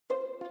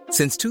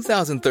Since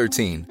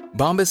 2013,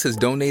 Bombas has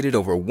donated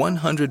over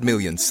 100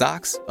 million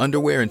socks,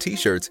 underwear, and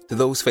T-shirts to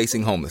those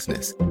facing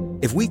homelessness.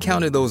 If we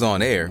counted those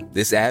on air,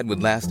 this ad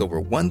would last over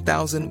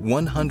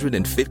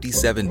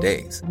 1,157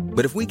 days.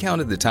 But if we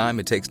counted the time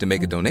it takes to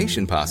make a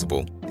donation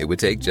possible, it would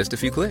take just a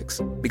few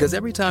clicks. Because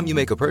every time you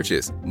make a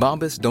purchase,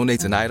 Bombas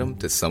donates an item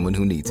to someone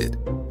who needs it.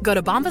 Go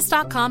to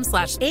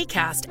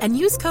bombas.com/ACAST and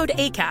use code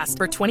ACAST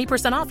for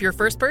 20% off your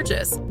first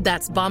purchase.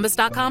 That's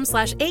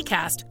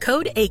bombas.com/ACAST,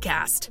 code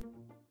ACAST.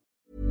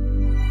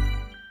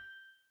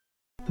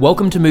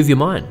 Welcome to Move Your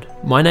Mind.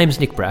 My name's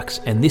Nick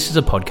Brax, and this is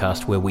a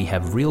podcast where we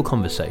have real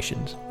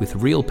conversations with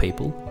real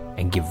people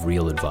and give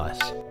real advice.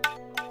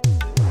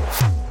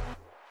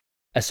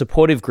 A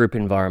supportive group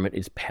environment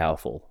is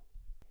powerful.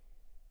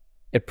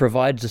 It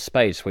provides a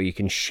space where you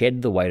can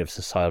shed the weight of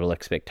societal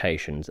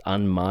expectations,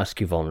 unmask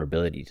your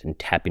vulnerabilities, and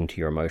tap into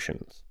your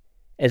emotions.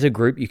 As a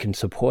group, you can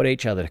support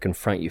each other to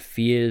confront your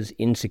fears,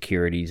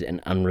 insecurities,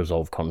 and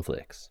unresolved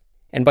conflicts.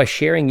 And by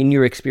sharing in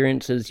your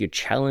experiences, your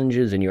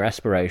challenges, and your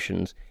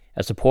aspirations,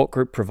 a support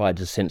group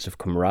provides a sense of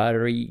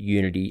camaraderie,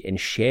 unity, and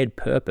shared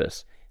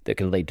purpose that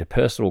can lead to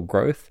personal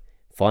growth,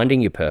 finding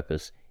your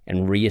purpose,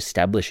 and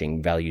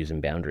re-establishing values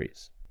and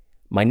boundaries.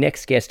 My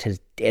next guest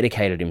has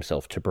dedicated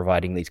himself to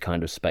providing these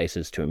kind of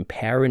spaces to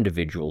empower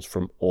individuals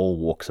from all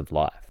walks of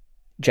life.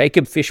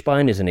 Jacob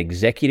Fishbein is an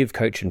executive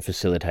coach and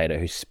facilitator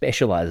who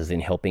specializes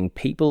in helping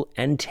people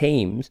and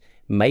teams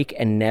make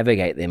and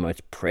navigate their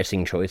most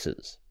pressing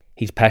choices.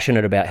 He's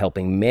passionate about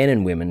helping men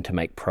and women to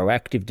make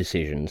proactive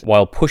decisions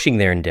while pushing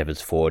their endeavors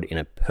forward in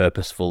a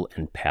purposeful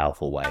and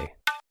powerful way.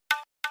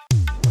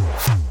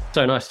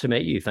 So nice to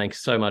meet you.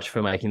 Thanks so much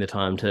for making the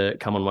time to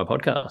come on my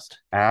podcast.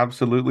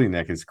 Absolutely,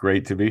 Nick. It's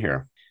great to be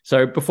here.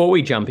 So before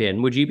we jump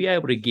in, would you be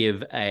able to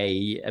give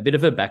a bit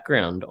of a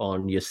background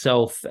on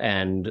yourself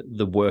and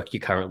the work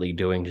you're currently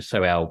doing, just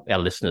so our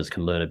listeners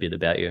can learn a bit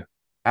about you?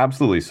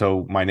 Absolutely.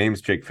 So my name's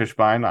Jake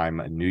Fishbein.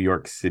 I'm a New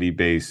York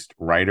City-based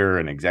writer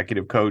and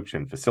executive coach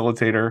and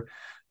facilitator.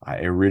 I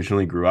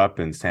originally grew up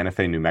in Santa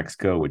Fe, New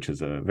Mexico, which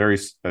is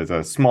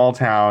a small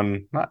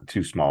town, not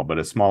too small, but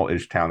a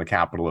small-ish town, the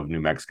capital of New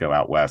Mexico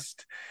out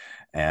west.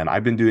 And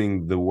I've been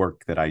doing the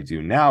work that I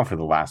do now for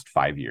the last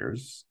 5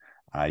 years.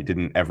 I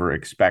didn't ever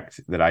expect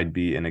that I'd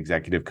be an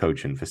executive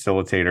coach and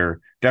facilitator.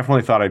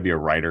 Definitely thought I'd be a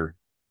writer.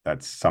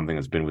 That's something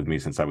that's been with me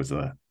since I was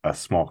a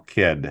small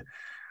kid.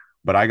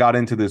 But I got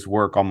into this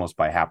work almost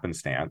by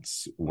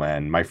happenstance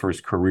when my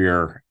first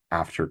career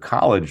after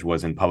college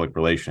was in public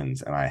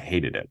relations, and I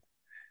hated it.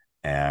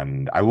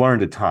 And I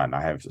learned a ton.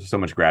 I have so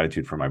much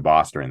gratitude for my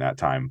boss during that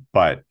time,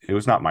 but it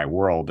was not my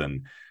world.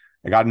 And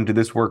I got into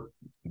this work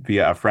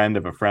via a friend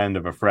of a friend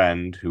of a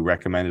friend who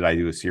recommended I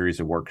do a series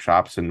of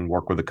workshops and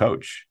work with a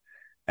coach.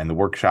 And the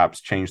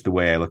workshops changed the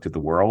way I looked at the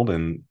world.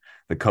 And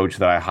the coach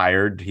that I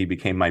hired, he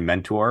became my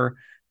mentor.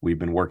 We've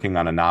been working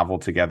on a novel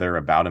together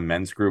about a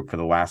men's group for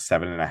the last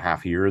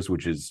 7.5 years,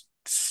 which is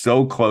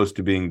so close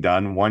to being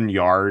done, 1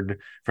 yard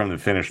from the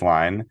finish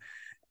line.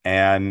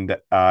 And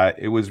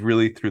it was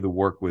really through the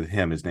work with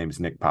him, his name is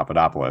Nick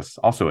Papadopoulos,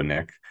 also a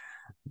Nick,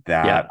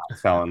 that I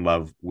fell in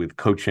love with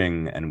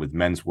coaching and with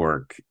men's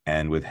work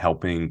and with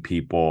helping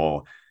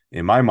people.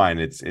 In my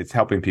mind, it's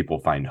helping people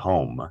find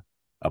home,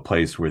 a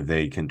place where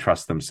they can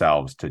trust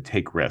themselves to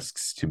take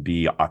risks, to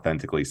be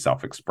authentically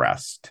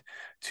self-expressed,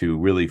 to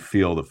really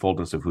feel the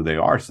fullness of who they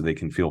are so they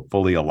can feel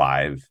fully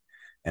alive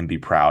and be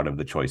proud of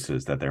the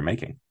choices that they're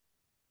making.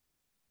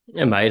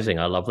 Amazing.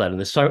 I love that. And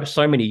there's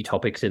so many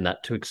topics in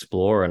that to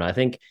explore. And I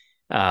think,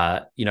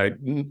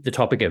 the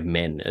topic of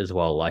men as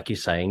well, like you're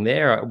saying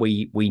there,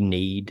 we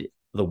need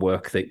the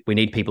work we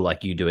need people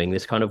like you doing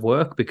this kind of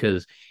work,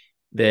 because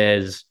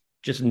there's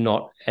just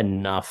not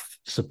enough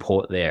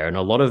support there. And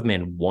a lot of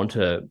men want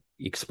to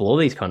explore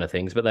these kind of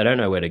things, but they don't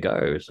know where to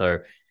go. So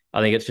I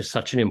think it's just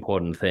such an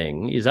important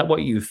thing. Is that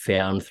what you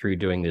found through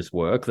doing this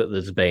work, that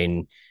there's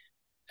been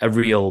a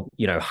real,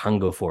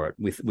 hunger for it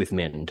with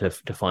men to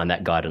find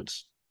that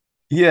guidance?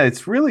 Yeah,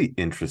 it's really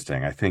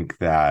interesting. I think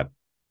that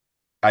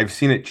I've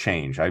seen it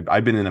change.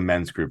 I've been in a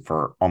men's group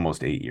for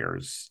almost 8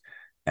 years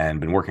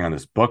and been working on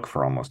this book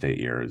for almost 8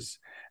 years.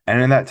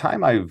 And in that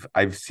time,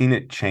 I've seen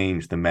it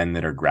change the men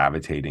that are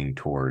gravitating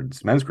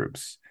towards men's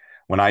groups.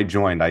 When I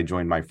joined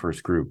my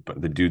first group,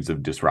 the Dudes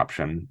of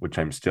Disruption, which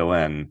I'm still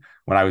in,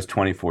 when I was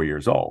 24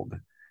 years old.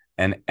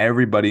 And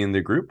everybody in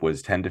the group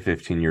was 10 to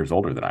 15 years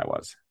older than I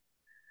was.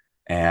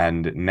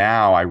 And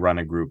now I run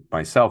a group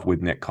myself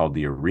with Nick called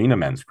the Arena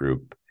Men's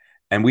Group.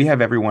 And we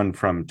have everyone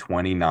from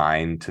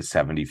 29 to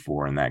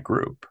 74 in that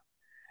group.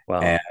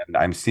 Wow. And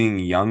I'm seeing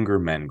younger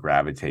men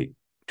gravitate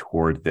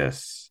toward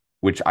this,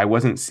 which I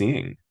wasn't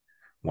seeing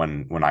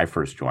when I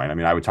first joined. I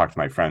mean, I would talk to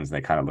my friends and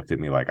they kind of looked at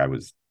me like I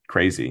was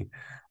crazy.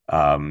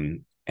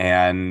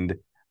 And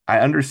I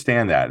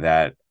understand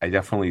that I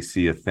definitely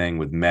see a thing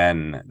with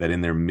men that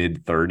in their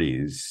mid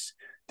 30s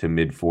to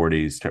mid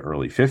 40s to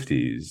early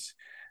 50s,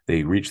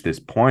 they reach this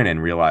point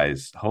and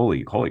realize,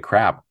 holy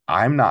crap,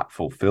 I'm not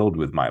fulfilled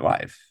with my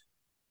life.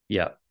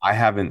 Yeah. I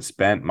haven't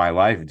spent my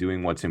life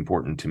doing what's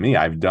important to me.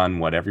 I've done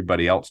what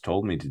everybody else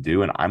told me to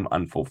do, and I'm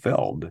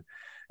unfulfilled.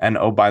 And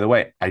oh, by the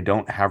way, I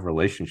don't have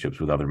relationships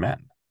with other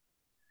men.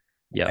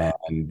 Yeah.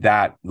 And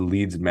that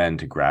leads men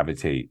to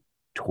gravitate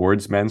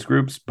towards men's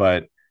groups.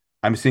 But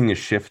I'm seeing a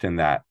shift in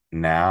that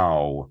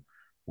now,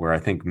 where I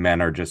think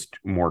men are just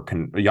more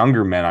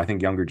younger men. I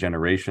think younger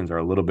generations are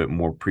a little bit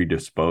more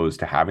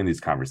predisposed to having these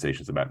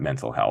conversations about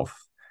mental health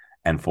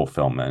and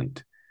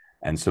fulfillment.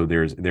 And so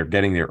they're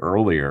getting there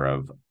earlier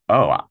of,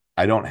 oh,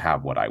 I don't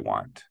have what I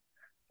want.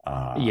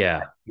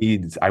 Yeah.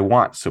 I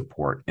want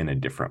support in a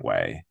different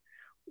way.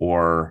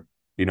 Or,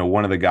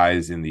 one of the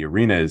guys in the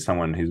arena is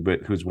someone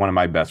who's one of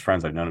my best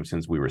friends. I've known him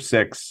since we were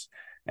 6.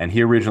 And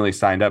he originally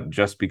signed up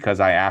just because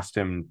I asked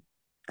him,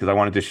 because I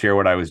wanted to share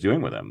what I was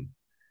doing with him.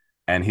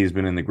 And he's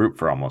been in the group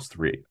for almost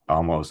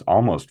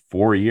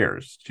 4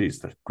 years. Geez,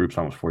 the group's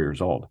almost 4 years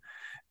old.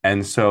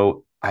 And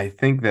so I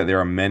think that there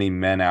are many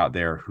men out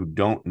there who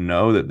don't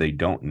know that they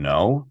don't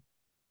know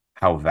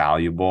how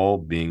valuable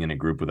being in a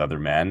group with other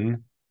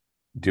men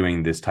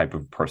doing this type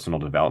of personal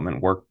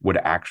development work would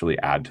actually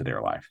add to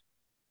their life.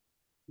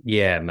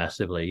 Yeah,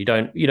 massively. You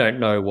don't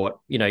know what,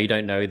 you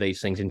don't know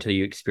these things until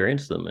you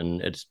experience them.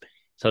 And it's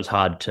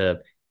hard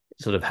to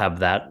sort of have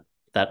that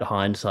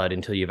hindsight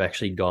until you've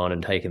actually gone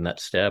and taken that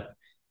step.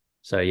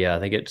 So yeah, I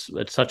think it's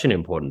such an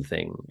important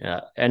thing.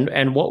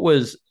 And what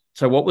was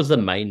the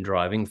main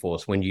driving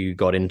force when you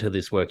got into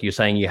this work? You're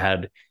saying you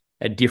had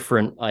a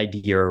different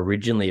idea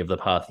originally of the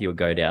path you would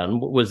go down.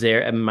 Was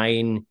there a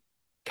main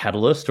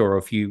catalyst or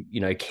a few,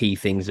 key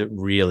things that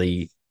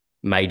really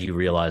made you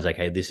realize,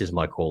 okay, this is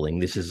my calling,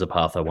 this is the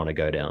path I want to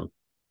go down?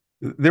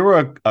 There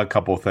were a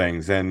couple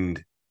things.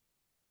 And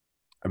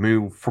I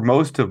mean, for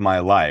most of my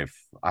life,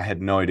 I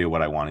had no idea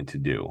what I wanted to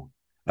do.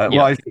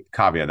 Well, I should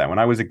caveat that. When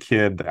I was a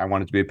kid, I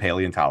wanted to be a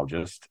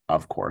paleontologist,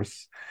 of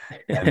course.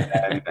 And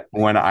then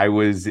when I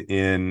was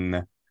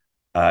in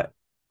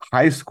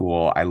high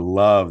school, I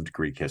loved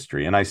Greek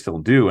history, and I still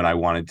do. And I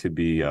wanted to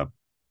be a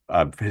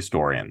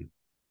historian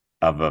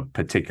of a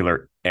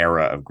particular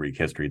era of Greek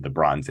history, the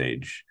Bronze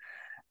Age.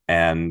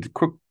 And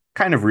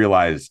kind of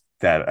realized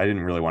that I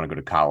didn't really want to go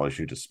to college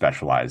to just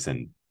specialize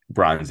in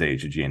Bronze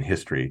Age Aegean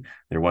history.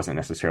 There wasn't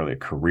necessarily a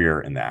career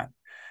in that.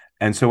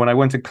 And so when I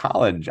went to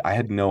college, I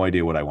had no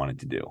idea what I wanted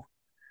to do.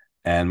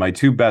 And my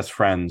 2 best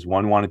friends,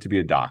 one wanted to be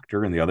a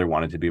doctor and the other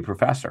wanted to be a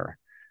professor.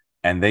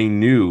 And they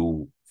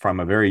knew from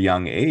a very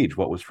young age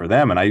what was for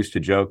them. And I used to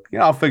joke,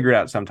 I'll figure it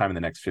out sometime in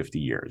the next 50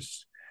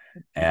 years.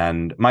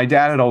 And my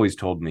dad had always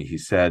told me, he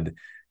said,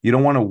 you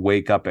don't want to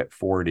wake up at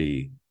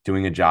 40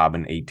 doing a job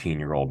an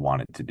 18-year-old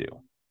wanted to do.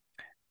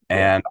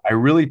 And I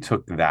really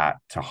took that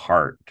to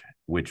heart,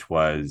 which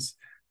was,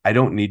 I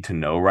don't need to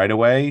know right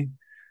away.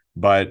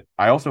 But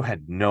I also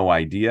had no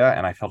idea,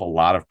 and I felt a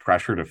lot of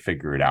pressure to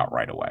figure it out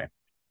right away.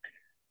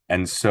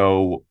 And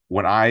so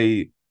when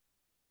I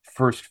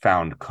first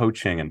found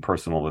coaching and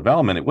personal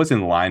development, it was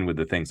in line with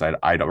the things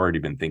I'd already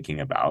been thinking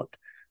about.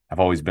 I've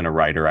always been a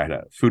writer. I had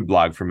a food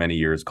blog for many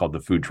years called The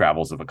Food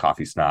Travels of a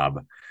Coffee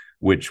Snob,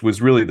 which was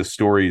really the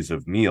stories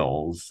of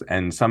meals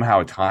and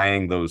somehow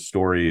tying those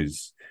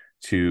stories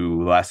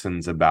to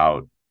lessons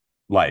about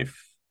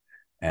life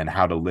and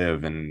how to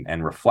live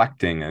and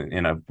reflecting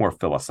in a more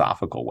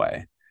philosophical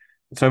way.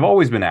 So I've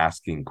always been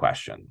asking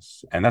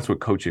questions. And that's what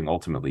coaching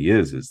ultimately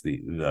is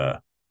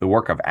the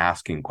work of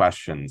asking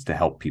questions to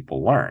help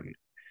people learn.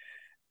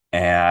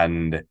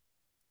 And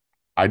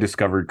I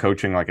discovered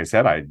coaching, like I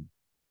said, I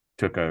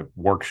took a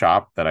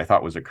workshop that I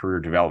thought was a career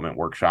development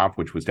workshop,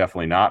 which was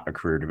definitely not a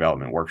career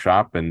development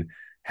workshop, and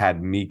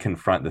had me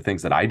confront the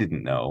things that I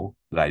didn't know,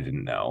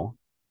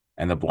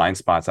 and the blind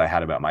spots I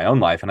had about my own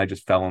life. And I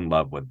just fell in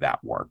love with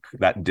that work,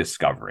 that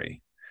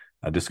discovery.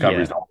 Discovery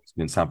has always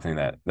been something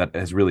that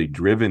has really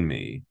driven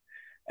me.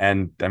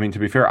 And I mean, to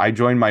be fair, I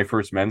joined my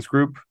first men's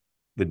group,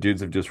 the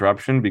Dudes of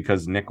Disruption,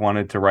 because Nick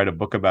wanted to write a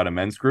book about a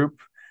men's group.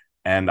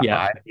 And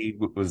I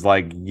was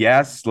like,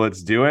 yes,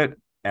 let's do it.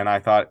 And I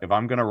thought, if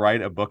I'm going to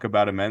write a book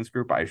about a men's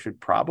group, I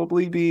should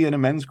probably be in a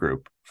men's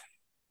group.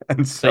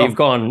 And so you've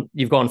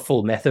gone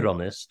full method on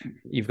this.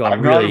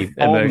 I've really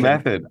full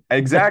method.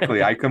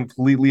 Exactly. I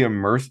completely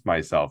immersed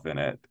myself in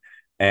it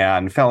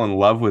and fell in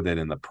love with it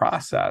in the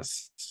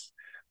process.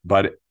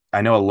 But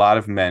I know a lot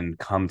of men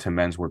come to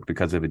men's work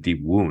because of a deep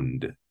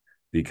wound,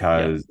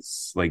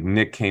 because like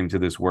Nick came to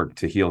this work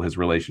to heal his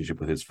relationship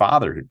with his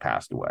father who'd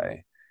passed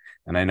away.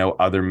 And I know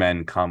other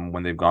men come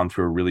when they've gone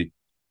through a really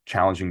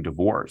challenging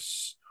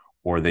divorce,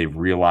 or they've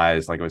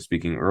realized, like I was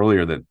speaking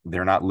earlier, that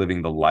they're not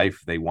living the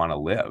life they want to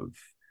live.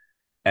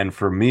 And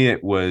for me,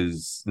 it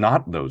was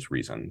not those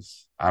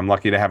reasons. I'm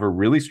lucky to have a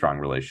really strong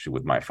relationship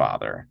with my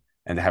father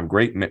and to have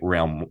great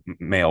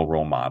male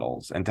role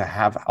models and to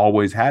have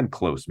always had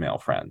close male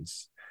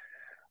friends.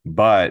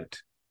 But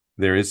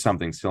there is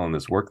something still in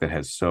this work that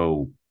has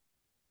so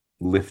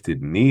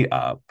lifted me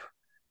up.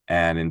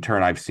 And in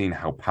turn, I've seen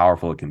how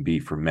powerful it can be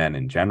for men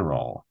in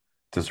general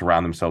to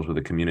surround themselves with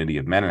a community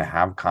of men and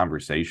have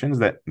conversations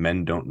that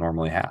men don't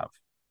normally have.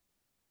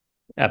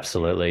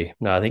 Absolutely.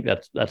 No, I think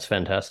that's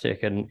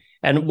fantastic. And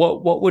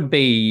what would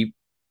be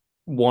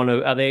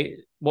are there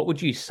what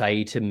would you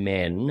say to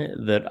men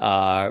that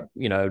are,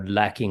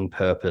 lacking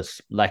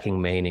purpose,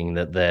 lacking meaning,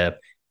 that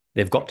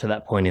they've got to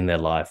that point in their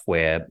life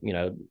where,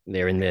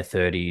 they're in their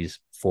 30s,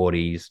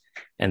 40s,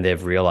 and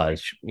they've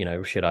realized,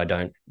 shit, I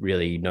don't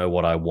really know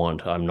what I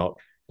want. I'm not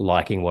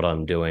liking what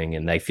I'm doing,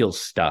 and they feel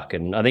stuck.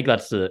 And I think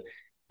that's the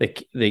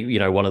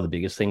one of the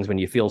biggest things, when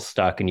you feel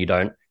stuck and you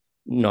don't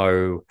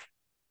know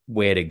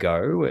where to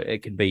go.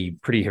 It could be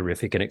pretty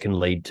horrific, and it can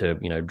lead to,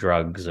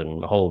 drugs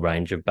and a whole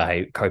range of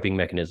coping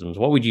mechanisms.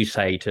 What would you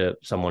say to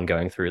someone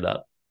going through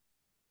that?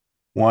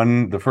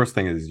 The first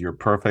thing is, you're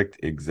perfect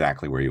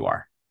exactly where you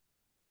are.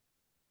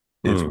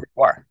 It's where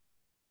you are.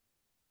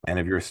 And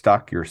if you're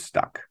stuck, you're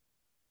stuck.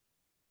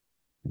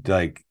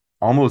 Like,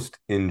 almost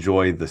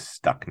enjoy the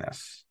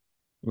stuckness.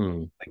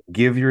 Like,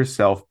 give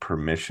yourself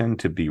permission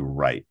to be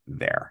right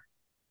there.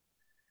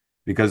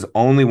 Because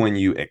only when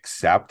you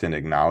accept and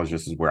acknowledge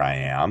this is where I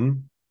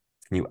am,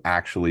 can you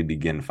actually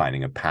begin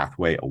finding a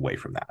pathway away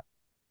from that.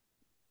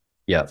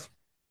 Yes.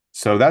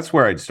 So that's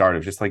where I'd start.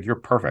 Of just like, you're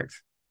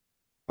perfect.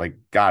 Like,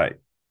 got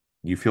it.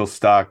 You feel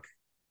stuck.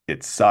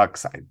 It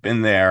sucks. I've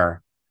been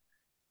there.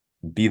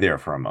 Be there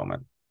for a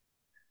moment.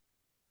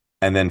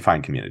 And then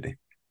find community.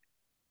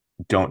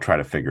 Don't try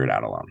to figure it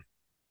out alone.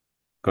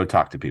 Go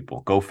talk to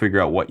people. Go figure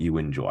out what you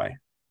enjoy.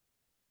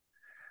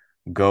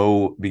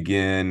 Go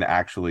begin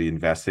actually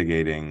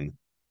investigating,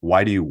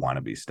 why do you want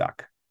to be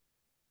stuck?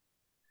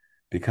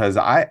 Because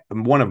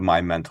one of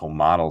my mental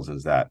models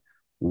is that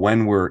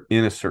when we're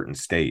in a certain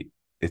state,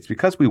 it's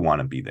because we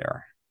want to be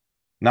there.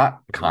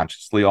 Not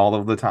consciously all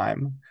of the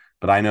time,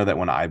 but I know that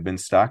when I've been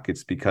stuck,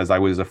 it's because I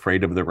was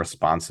afraid of the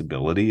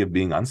responsibility of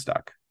being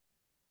unstuck.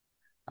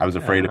 I was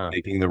afraid of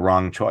making the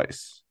wrong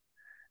choice.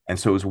 And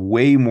so it was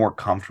way more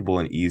comfortable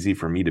and easy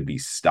for me to be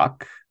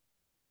stuck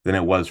than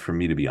it was for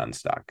me to be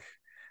unstuck.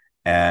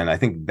 And I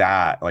think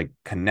that, like,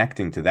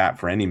 connecting to that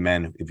for any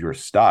men, if you're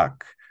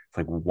stuck, it's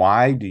like,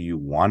 why do you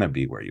want to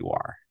be where you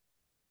are?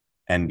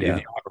 And if you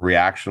have a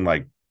reaction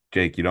like,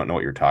 Jake, you don't know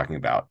what you're talking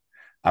about,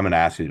 I'm going to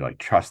ask you to, like,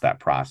 trust that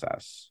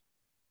process.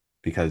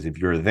 Because if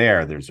you're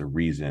there, there's a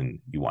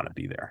reason you want to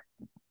be there.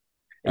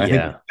 And I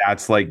think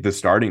that's like the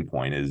starting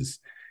point is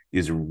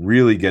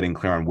really getting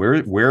clear on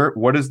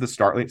what does the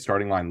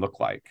starting line look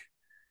like?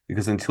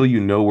 Because until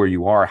you know where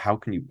you are, how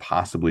can you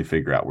possibly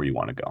figure out where you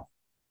want to go?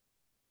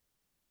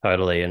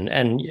 Totally.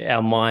 And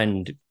our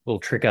mind will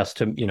trick us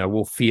to,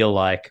 we'll feel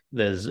like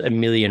there's a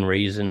million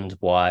reasons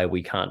why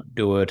we can't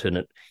do it.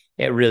 And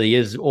it really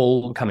is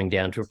all coming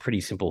down to a pretty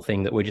simple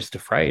thing, that we're just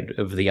afraid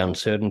of the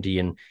uncertainty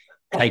and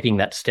taking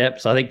that step.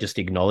 So I think just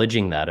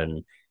acknowledging that.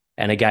 And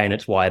again,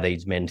 it's why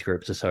these men's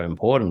groups are so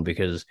important,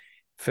 because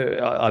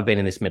I've been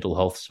in this mental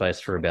health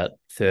space for about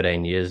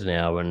 13 years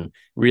now. And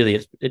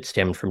really it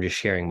stemmed from just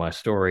sharing my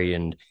story,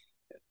 and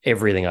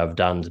everything I've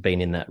done has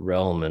been in that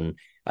realm. And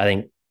I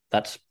think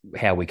that's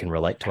how we can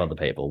relate to other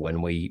people.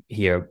 When we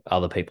hear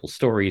other people's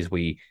stories,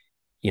 we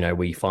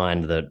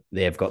find that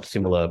they're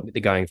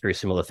going through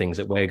similar things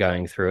that we're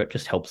going through. It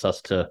just helps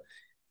us to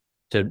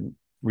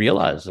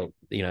realize that,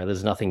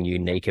 there's nothing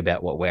unique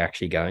about what we're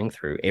actually going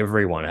through.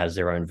 Everyone has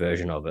their own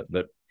version of it,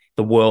 but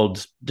the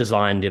world's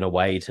designed in a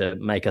way to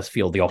make us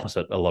feel the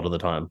opposite a lot of the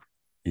time.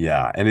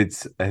 Yeah. And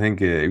I think,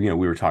 we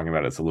were talking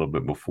about this a little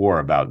bit before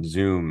about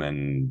Zoom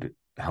and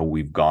how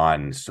we've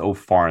gone so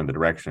far in the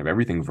direction of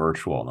everything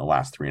virtual in the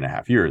last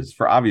 3.5 years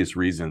for obvious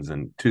reasons,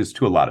 and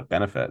to a lot of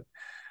benefit.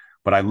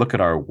 But I look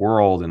at our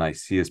world and I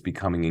see us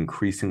becoming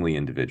increasingly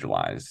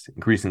individualized,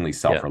 increasingly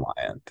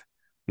self-reliant.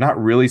 Not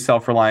really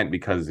self-reliant,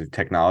 because if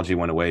technology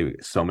went away,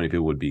 so many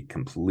people would be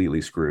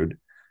completely screwed.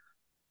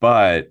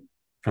 But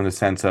from the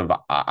sense of,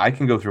 I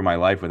can go through my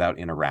life without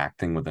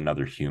interacting with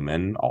another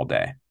human all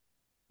day.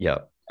 Yeah.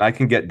 I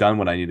can get done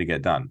what I need to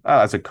get done.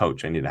 As a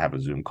coach, I need to have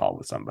a Zoom call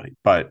with somebody.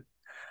 But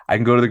I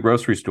can go to the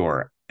grocery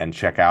store and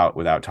check out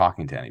without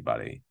talking to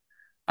anybody.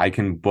 I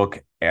can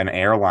book an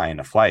airline,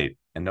 a flight,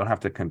 and don't have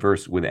to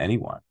converse with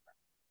anyone.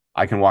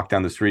 I can walk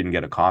down the street and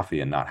get a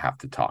coffee and not have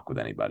to talk with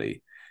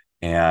anybody.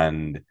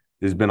 And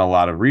there's been a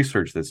lot of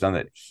research that's done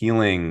that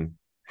healing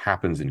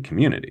happens in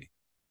community.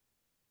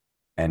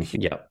 And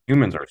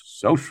humans are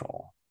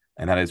social.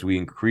 And that as we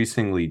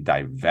increasingly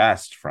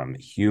divest from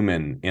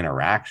human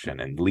interaction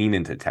and lean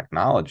into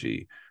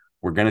technology,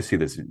 we're going to see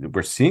this.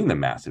 We're seeing the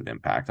massive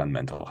impact on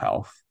mental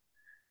health,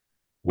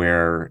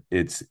 where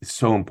it's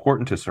so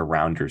important to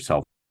surround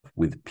yourself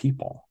with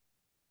people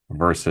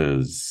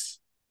versus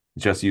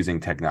just using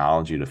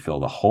technology to fill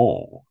the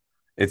hole.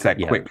 It's that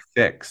quick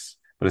fix,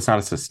 but it's not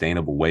a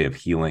sustainable way of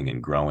healing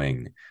and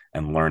growing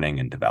and learning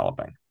and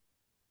developing.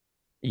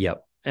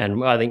 Yep.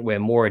 And I think we're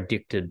more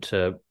addicted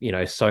to,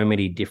 so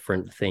many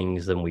different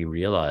things than we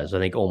realize. I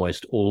think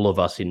almost all of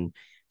us in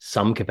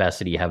some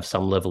capacity have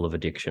some level of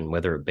addiction,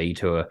 whether it be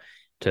to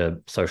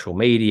social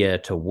media,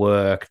 to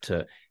work,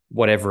 to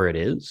whatever it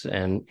is.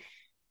 And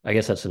I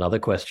guess that's another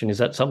question. Is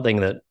that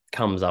something that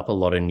comes up a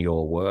lot in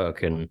your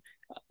work, and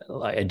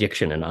like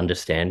addiction and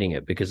understanding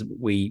it? Because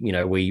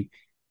we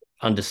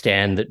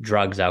understand that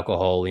drugs,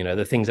 alcohol,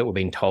 the things that we're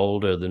being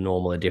told are the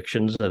normal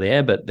addictions are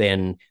there, but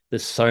then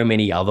there's so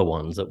many other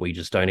ones that we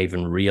just don't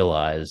even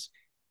realize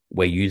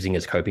we're using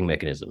as coping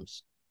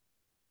mechanisms.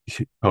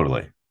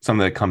 Totally.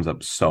 Something that comes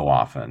up so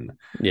often.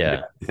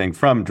 Yeah. I think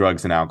from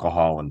drugs and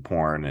alcohol and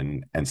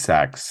porn and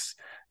sex.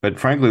 But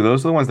frankly,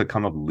 those are the ones that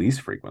come up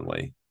least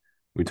frequently.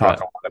 We talk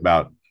a lot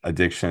about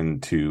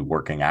addiction to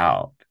working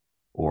out,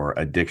 or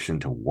addiction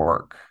to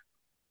work,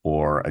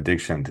 or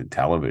addiction to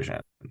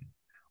television.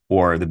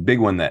 Or the big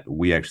one that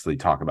we actually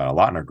talk about a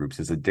lot in our groups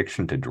is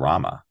addiction to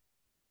drama,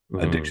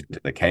 addiction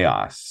to the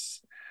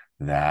chaos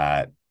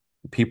that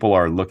people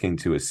are looking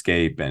to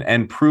escape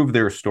and prove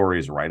their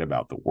stories right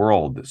about the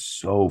world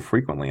so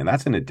frequently. And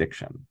that's an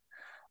addiction.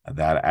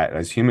 That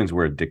as humans,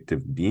 we're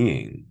addictive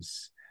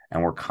beings,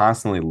 and we're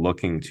constantly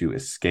looking to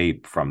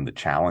escape from the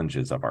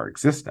challenges of our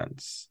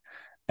existence.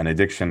 And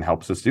addiction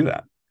helps us do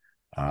that.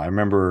 I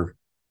remember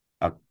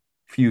a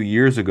few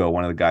years ago,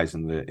 one of the guys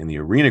in the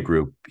arena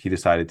group, he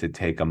decided to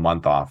take a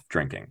month off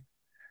drinking.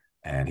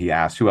 And he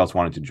asked who else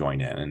wanted to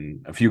join in.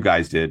 And a few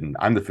guys did. And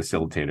I'm the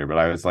facilitator, but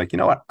I was like, you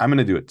know what? I'm going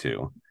to do it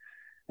too.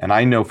 And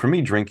I know for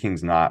me,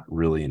 drinking's not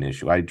really an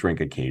issue. I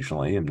drink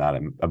occasionally. I'm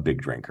not a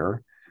big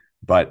drinker.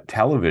 But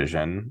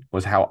television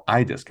was how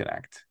I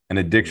disconnect. And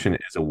addiction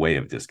is a way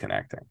of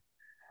disconnecting.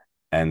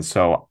 And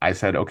so I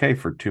said, okay,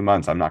 for 2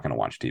 months, I'm not going to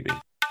watch TV.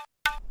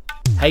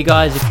 Hey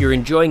guys, if you're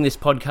enjoying this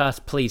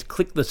podcast, please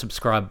click the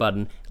subscribe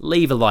button,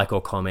 leave a like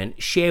or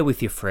comment, share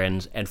with your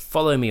friends, and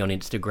follow me on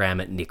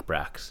Instagram at Nick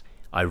Brax.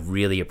 I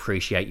really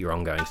appreciate your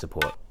ongoing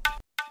support.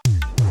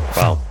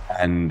 Wow.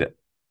 And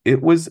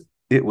it was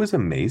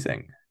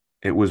amazing.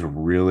 It was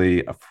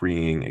really a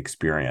freeing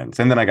experience.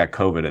 And then I got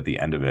COVID at the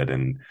end of it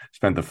and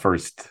spent the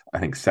first, I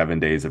think, 7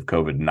 days of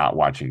COVID not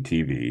watching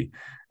TV.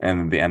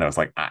 And at the end, I was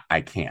like,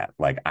 I can't.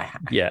 Like, I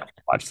have to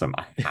watch some.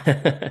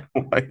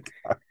 Like,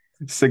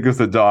 sick as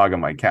a dog on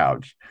my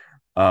couch.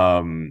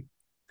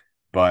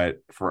 But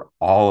for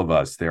all of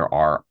us, there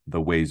are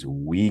the ways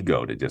we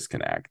go to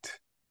disconnect.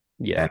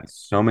 Yeah. And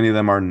so many of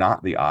them are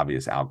not the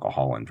obvious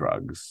alcohol and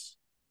drugs,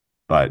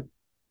 but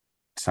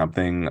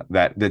something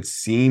that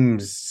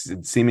seems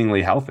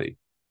seemingly healthy,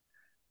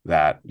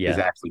 that is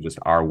actually just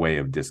our way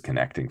of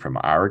disconnecting from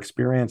our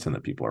experience and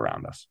the people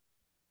around us.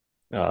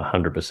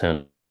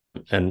 100%.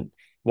 And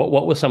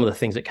what were some of the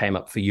things that came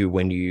up for you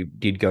when you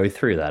did go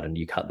through that and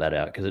you cut that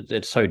out? Because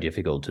it's so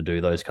difficult to do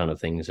those kind of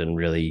things and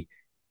really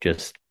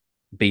just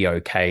be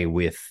okay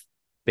with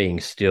being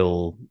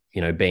still,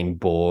 being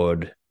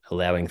bored,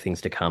 allowing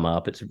things to come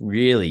up. It's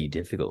really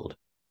difficult.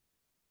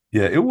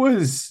 Yeah, it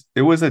was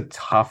a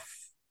tough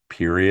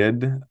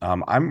period.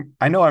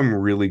 I know I'm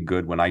really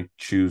good when I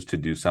choose to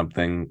do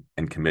something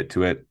and commit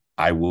to it,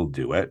 I will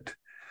do it.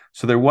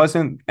 So there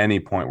wasn't any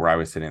point where I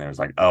was sitting there, I was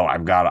like, oh,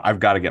 I've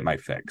got to get my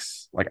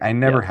fix. Like, I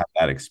never had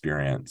that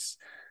experience,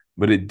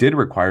 but it did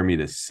require me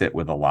to sit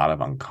with a lot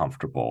of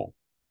uncomfortable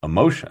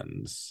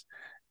emotions.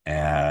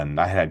 And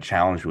I had a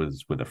challenge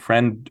with a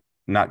friend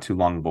not too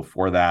long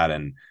before that,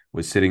 and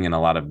was sitting in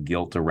a lot of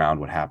guilt around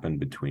what happened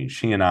between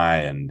she and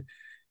I,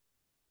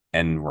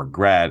 and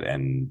regret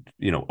and,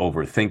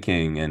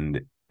 overthinking.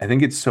 And I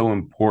think it's so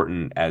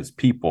important as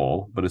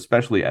people, but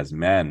especially as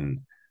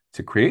men,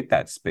 to create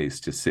that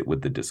space to sit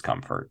with the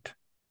discomfort,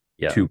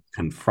 to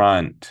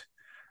confront.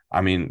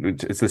 I mean,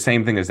 it's the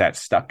same thing as that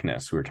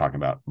stuckness we were talking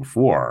about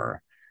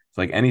before. It's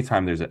like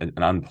anytime there's an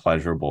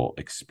unpleasurable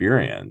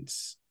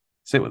experience,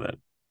 sit with it.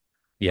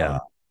 Yeah.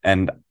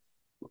 And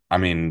I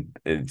mean,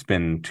 it's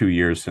been 2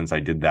 years since I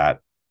did that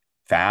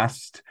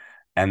fast.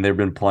 And there have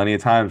been plenty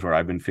of times where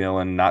I've been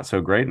feeling not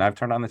so great and I've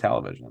turned on the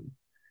television,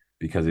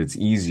 because it's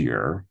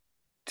easier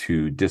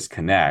to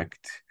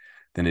disconnect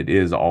than it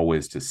is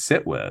always to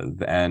sit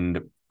with.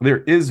 And there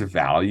is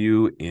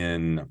value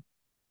in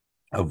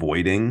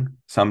avoiding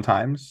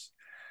sometimes.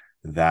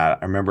 That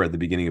I remember at the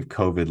beginning of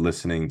COVID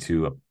listening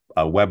to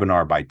a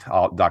webinar by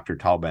Dr.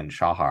 Tal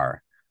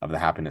Ben-Shahar of the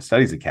Happiness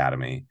Studies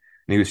Academy,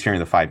 and he was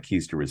sharing the 5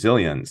 keys to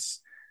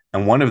resilience.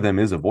 And one of them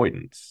is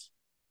avoidance.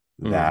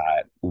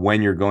 That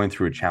when you're going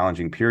through a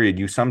challenging period,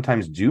 you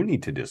sometimes do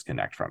need to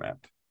disconnect from it.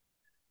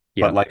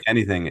 But like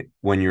anything,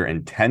 when you're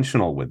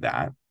intentional with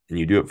that and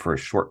you do it for a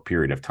short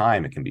period of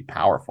time, it can be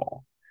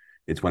powerful.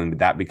 It's when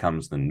that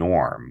becomes the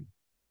norm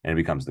and it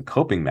becomes the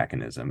coping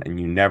mechanism, and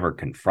you never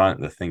confront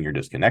the thing you're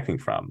disconnecting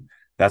from.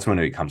 That's when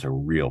it becomes a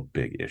real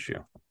big issue.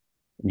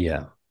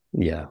 Yeah.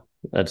 Yeah.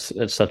 That's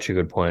such a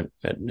good point.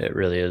 It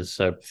really is.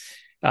 So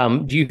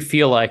do you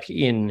feel like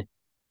in,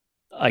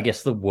 I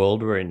guess, the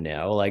world we're in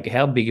now, like,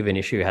 how big of an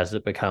issue has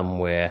it become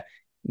where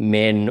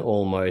men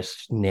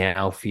almost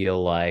now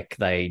feel like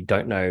they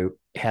don't know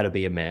how to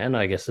be a man?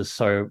 I guess there's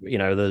so,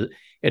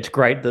 it's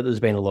great that there's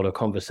been a lot of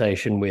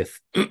conversation with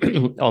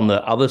on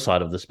the other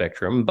side of the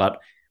spectrum, but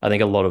I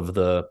think a lot of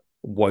the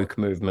woke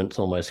movement's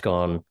almost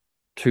gone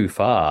too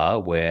far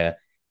where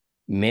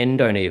men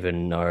don't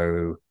even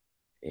know,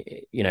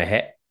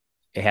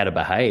 how to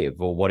behave,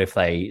 or what if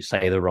they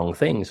say the wrong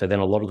thing. So then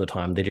a lot of the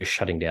time they're just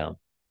shutting down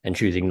and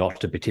choosing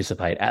not to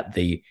participate at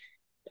the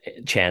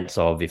chance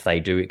of, if they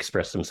do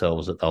express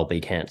themselves, that they'll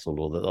be cancelled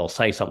or that they'll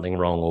say something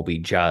wrong or be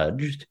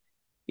judged.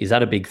 Is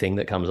that a big thing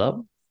that comes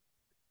up?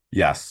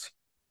 Yes,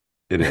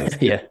 it is.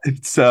 Yeah.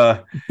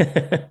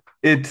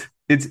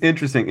 It's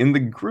interesting. In the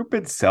group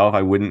itself,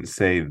 I wouldn't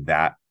say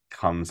that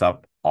comes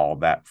up all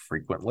that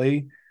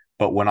frequently,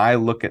 but when I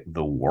look at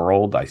the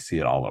world, I see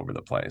it all over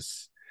the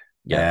place.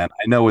 Yeah. And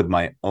I know with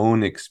my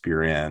own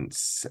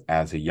experience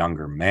as a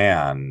younger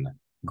man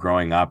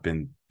growing up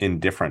in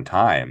different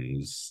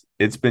times,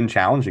 it's been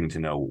challenging to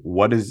know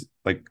what does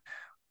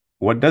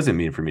it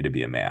mean for me to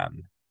be a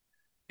man?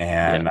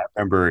 And I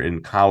remember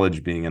in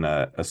college being in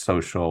a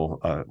social,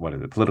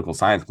 political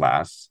science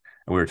class,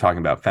 and we were talking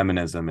about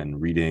feminism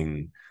and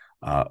reading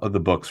the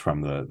books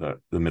from the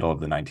middle of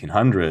the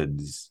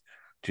 1900s.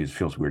 Geez,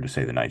 feels weird to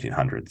say the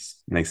 1900s.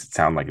 It makes it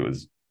sound like it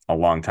was a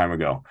long time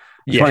ago.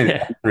 The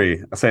 20th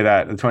century, I'll say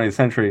that, the 20th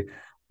century.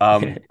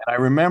 And I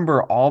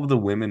remember all of the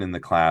women in the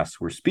class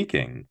were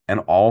speaking and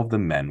all of the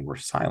men were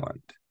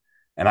silent.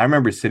 And I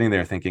remember sitting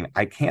there thinking,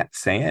 I can't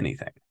say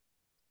anything,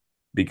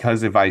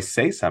 because if I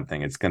say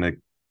something, it's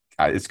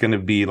gonna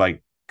be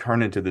like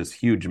turn into this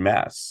huge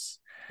mess.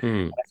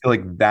 Mm. I feel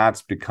like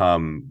that's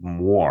become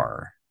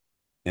more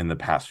in the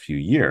past few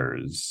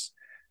years.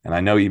 And I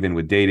know even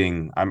with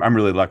dating, I'm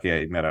really lucky.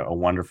 I met a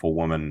wonderful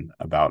woman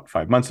about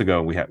 5 months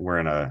ago.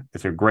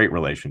 It's a great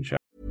relationship.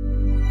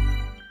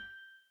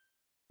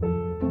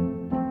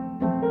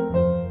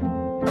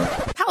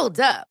 Hold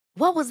up.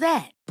 What was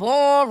that?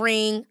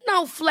 Boring.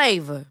 No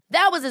flavor.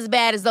 That was as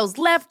bad as those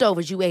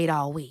leftovers you ate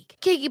all week.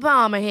 Keke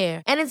Palmer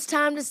here. And it's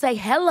time to say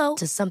hello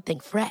to something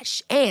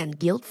fresh and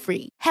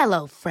guilt-free.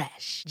 Hello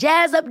Fresh.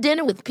 Jazz up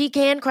dinner with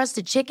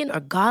pecan-crusted chicken or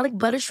garlic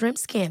butter shrimp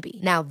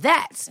scampi. Now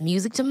that's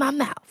music to my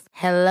mouth.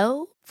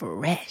 Hello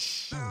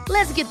Fresh.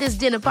 Let's get this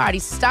dinner party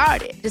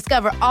started.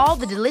 Discover all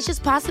the delicious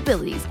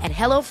possibilities at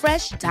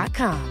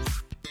hellofresh.com.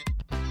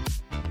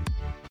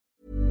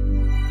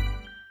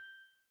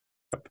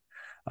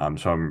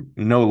 So I'm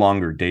no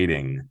longer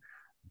dating,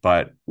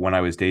 but when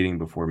I was dating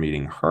before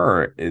meeting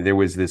her, there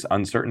was this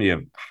uncertainty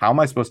of how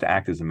am I supposed to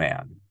act as a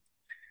man?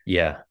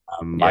 Yeah.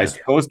 Am I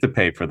supposed to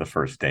pay for the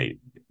first date?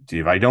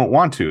 If I don't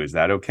want to, is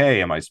that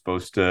okay? Am I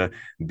supposed to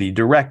be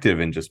directive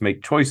and just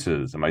make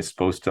choices? Am I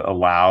supposed to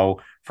allow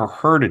for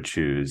her to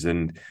choose?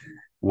 And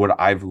what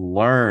I've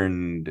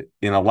learned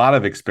in a lot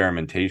of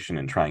experimentation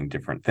and trying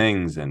different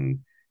things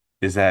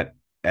is that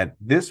at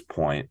this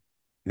point,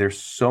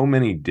 there's so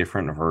many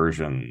different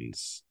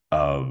versions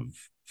of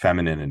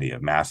femininity,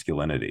 of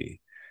masculinity,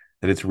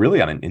 that it's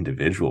really on an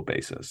individual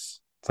basis.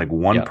 It's like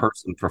one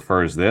person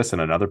prefers this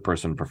and another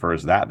person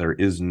prefers that. There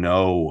is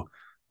no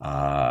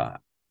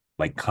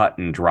like cut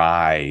and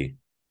dry,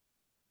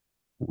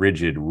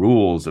 rigid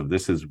rules of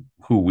this is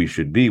who we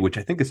should be, which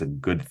I think is a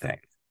good thing.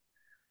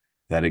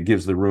 That it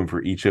gives the room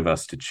for each of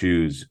us to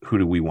choose, who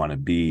do we want to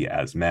be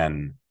as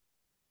men?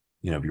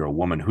 If you're a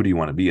woman, who do you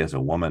want to be as a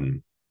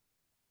woman?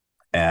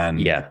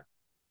 And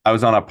I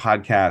was on a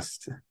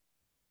podcast,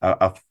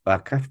 I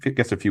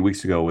guess a few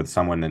weeks ago with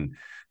someone, and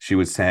she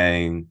was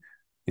saying,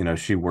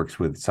 she works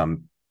with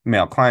some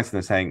male clients, and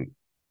they're saying,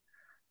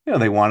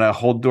 they want to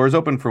hold doors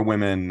open for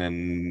women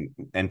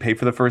and pay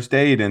for the first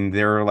date, and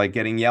they're like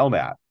getting yelled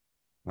at.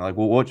 They're like,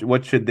 well,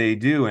 what should they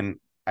do? And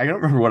I don't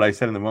remember what I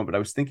said in the moment, but I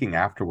was thinking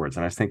afterwards,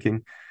 and I was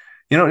thinking,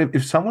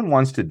 if someone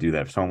wants to do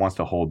that, if someone wants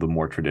to hold the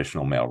more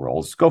traditional male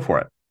roles, go for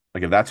it.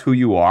 Like, if that's who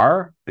you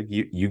are, like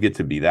you get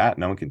to be that.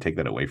 No one can take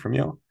that away from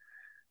you.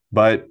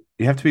 But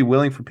you have to be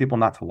willing for people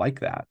not to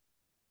like that.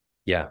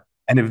 Yeah.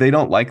 And if they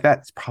don't like that,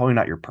 it's probably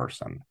not your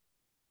person.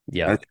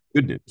 Yeah. That's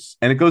good news.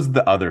 And it goes to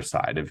the other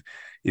side.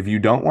 If you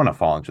don't want to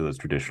fall into those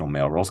traditional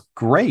male roles,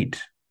 great.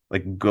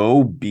 Like,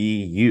 go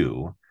be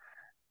you.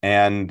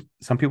 And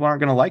some people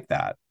aren't going to like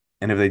that.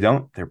 And if they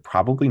don't, they're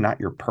probably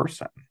not your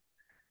person.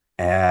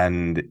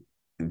 And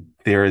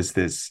there is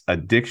this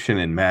addiction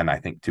in men, I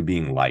think, to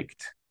being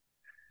liked.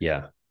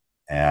 Yeah.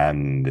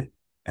 And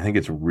I think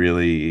it's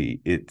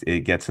really,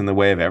 it gets in the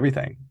way of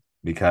everything,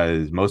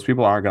 because most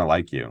people aren't going to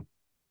like you.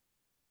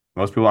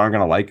 Most people aren't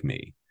going to like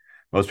me.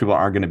 Most people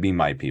aren't going to be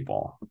my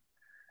people.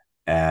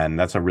 And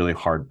that's a really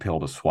hard pill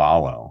to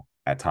swallow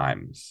at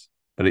times.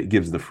 But it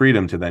gives the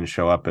freedom to then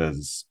show up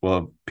as, well,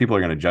 if people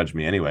are going to judge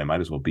me anyway, I might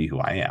as well be who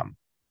I am.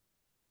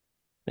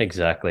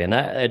 Exactly. And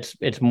that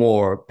it's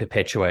more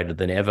perpetuated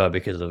than ever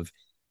because of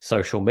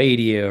social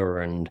media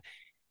and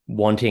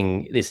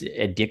wanting this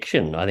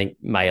addiction, I think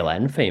male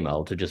and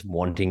female, to just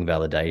wanting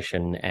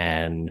validation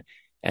and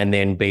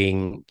then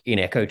being in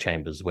echo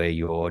chambers where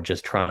you're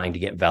just trying to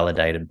get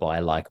validated by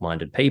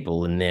like-minded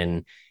people, and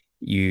then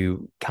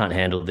you can't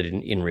handle that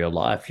in real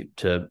life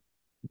to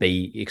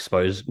be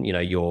exposed,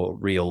 your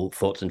real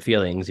thoughts and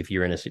feelings if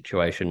you're in a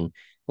situation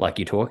like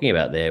you're talking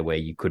about there where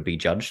you could be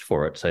judged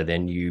for it. So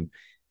then you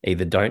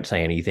either don't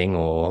say anything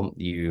or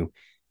you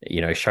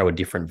show a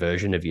different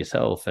version of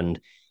yourself. And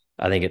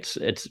I think it's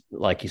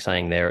like you're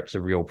saying there, it's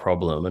a real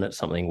problem, and it's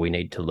something we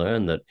need to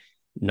learn, that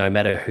no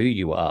matter who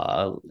you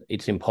are,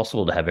 it's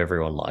impossible to have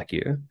everyone like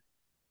you.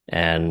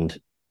 And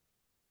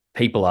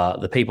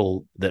the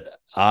people that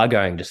are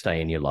going to stay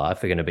in your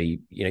life are going to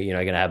be,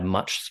 going to have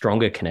much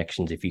stronger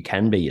connections if you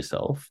can be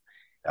yourself.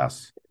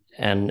 Yes.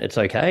 And it's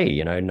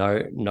okay.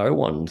 No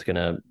one's going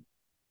to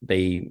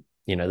be,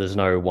 there's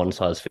no one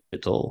size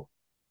fits all.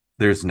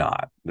 There's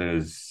not.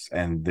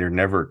 And there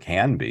never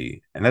can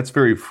be. And that's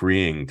very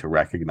freeing to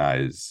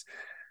recognize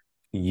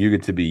you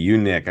get to be you,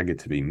 Nick, I get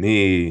to be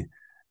me,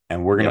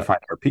 and we're going to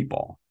find our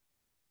people.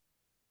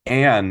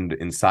 And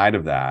inside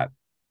of that,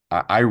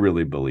 I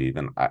really believe,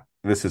 and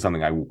this is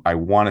something I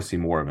want to see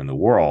more of in the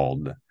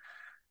world,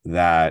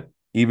 that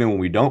even when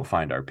we don't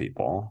find our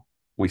people,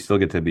 we still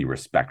get to be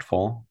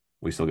respectful.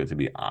 We still get to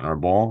be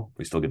honorable.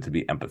 We still get to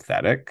be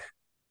empathetic.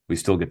 We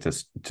still get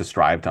to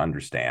strive to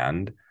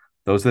understand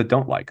those that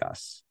don't like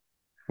us.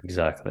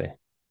 Exactly.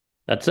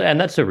 That's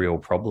a real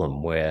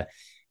problem where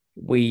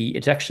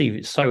it's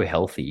actually so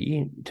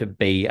healthy to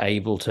be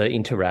able to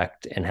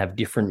interact and have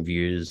different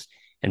views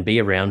and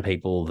be around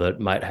people that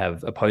might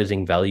have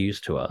opposing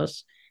values to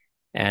us.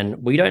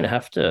 And we don't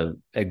have to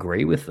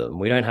agree with them.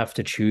 We don't have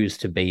to choose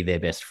to be their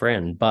best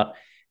friend, but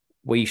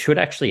we should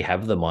actually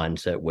have the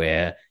mindset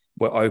where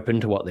we're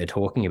open to what they're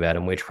talking about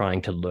and we're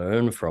trying to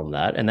learn from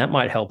that. And that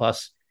might help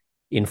us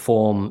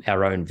inform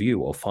our own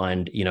view or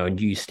find, a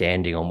new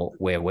standing on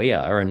where we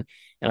are. And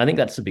I think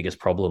that's the biggest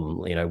problem,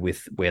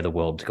 with where the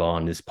world's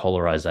gone, is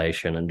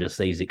polarization and just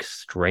these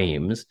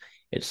extremes.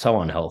 It's so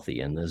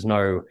unhealthy, and there's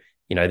no,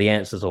 the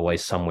answer's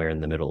always somewhere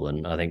in the middle.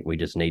 And I think we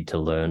just need to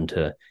learn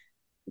to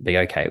be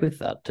okay with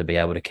that, to be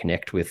able to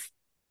connect with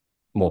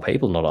more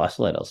people, not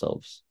isolate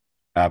ourselves.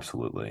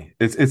 Absolutely.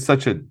 It's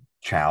such a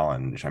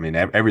challenge. I mean,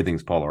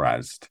 everything's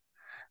polarized.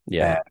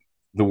 Yeah. And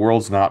the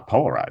world's not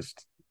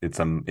polarized. It's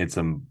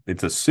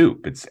a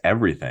soup. It's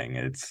everything.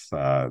 It's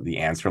the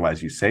answer,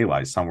 as you say,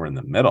 lies somewhere in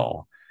the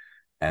middle.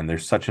 And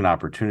there's such an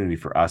opportunity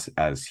for us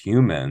as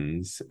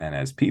humans and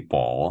as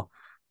people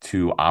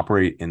to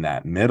operate in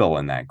that middle,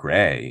 in that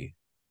gray,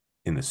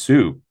 in the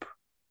soup,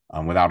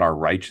 without our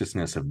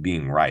righteousness of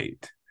being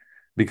right.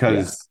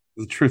 Because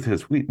the truth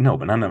is, but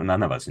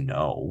none of us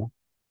know.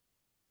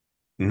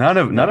 None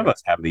of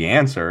us have the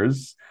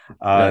answers.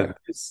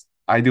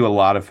 I do a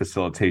lot of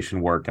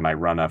facilitation work, and I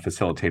run a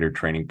facilitator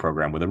training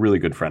program with a really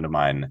good friend of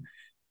mine.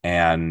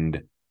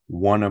 And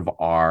one of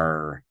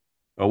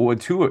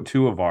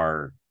two of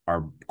our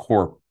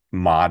core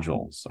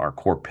modules, our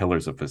core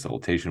pillars of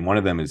facilitation, one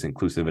of them is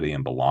inclusivity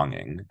and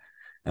belonging,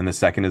 and the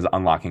second is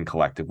unlocking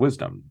collective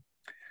wisdom.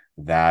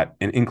 That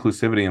in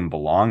inclusivity and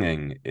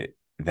belonging,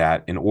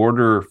 that in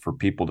order for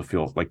people to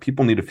feel like,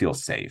 people need to feel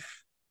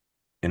safe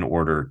in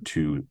order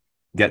to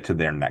get to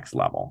their next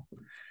level.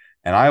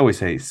 And I always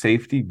say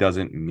safety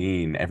doesn't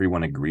mean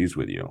everyone agrees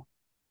with you.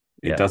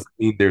 It doesn't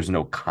mean there's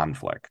no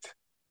conflict.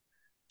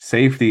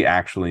 Safety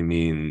actually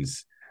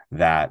means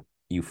that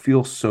you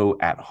feel so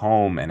at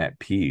home and at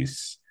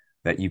peace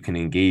that you can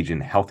engage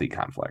in healthy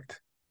conflict,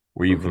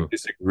 where you can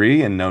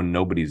disagree and know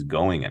nobody's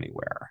going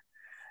anywhere.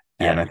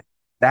 And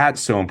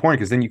that's so important,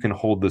 because then you can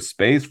hold the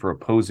space for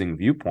opposing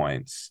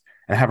viewpoints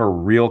and have a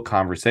real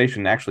conversation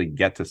and actually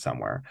get to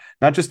somewhere.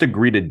 Not just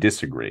agree to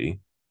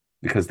disagree,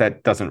 because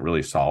that doesn't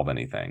really solve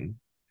anything,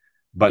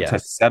 but to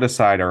set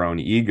aside our own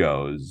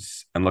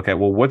egos and look at,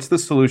 well, what's the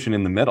solution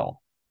in the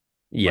middle?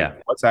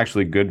 Like, what's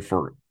actually good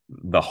for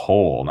the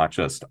whole, not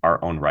just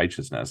our own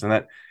righteousness. And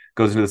that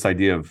goes into this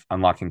idea of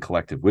unlocking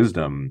collective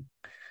wisdom,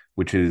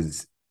 which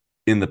is,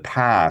 in the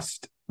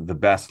past, the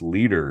best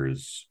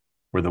leaders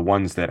were the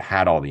ones that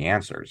had all the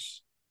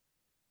answers.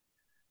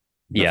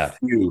 The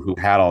few who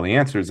had all the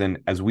answers. And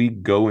as we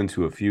go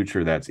into a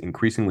future that's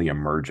increasingly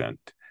emergent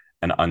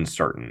and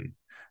uncertain,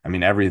 I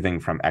mean,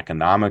 everything from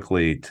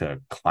economically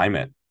to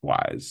climate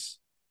wise,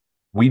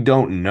 we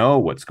don't know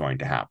what's going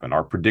to happen.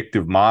 Our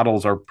predictive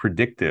models are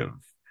predictive.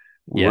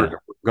 We're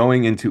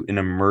going into an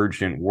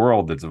emergent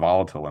world that's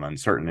volatile and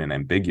uncertain and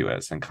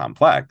ambiguous and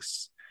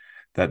complex,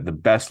 that the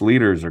best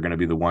leaders are going to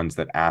be the ones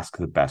that ask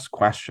the best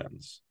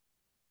questions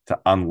to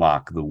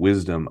unlock the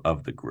wisdom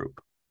of the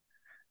group.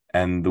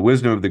 And the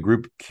wisdom of the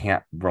group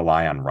can't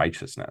rely on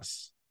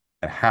righteousness.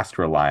 It has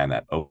to rely on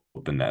that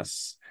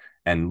openness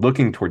and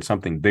looking towards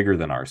something bigger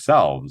than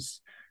ourselves,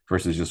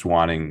 versus just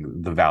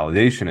wanting the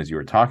validation, as you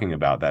were talking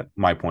about, that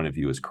my point of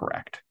view is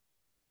correct.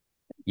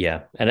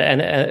 Yeah, and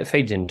it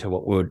feeds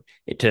into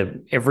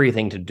to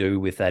everything to do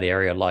with that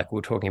area, like we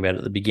were talking about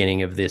at the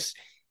beginning, of this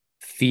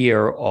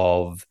fear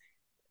of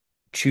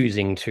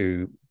choosing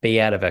to be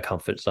out of our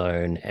comfort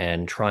zone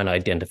and try and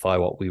identify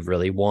what we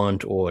really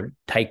want, or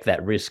take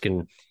that risk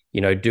and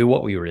do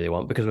what we really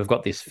want, because we've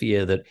got this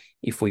fear that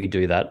if we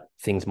do that,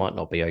 things might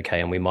not be okay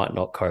and we might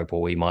not cope,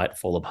 or we might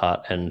fall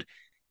apart. And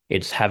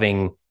it's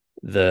having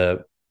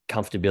the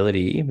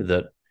comfortability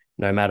that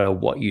no matter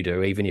what you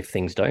do, even if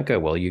things don't go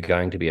well, you're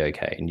going to be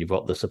okay. And you've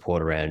got the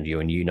support around you,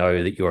 and you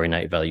know that your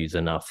innate values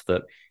enough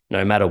that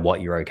no matter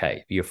what, you're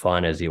okay. You're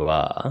fine as you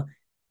are,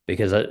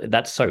 because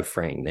that's so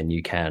freeing. Then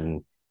you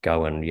can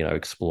go and,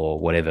 explore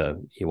whatever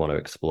you want to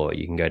explore.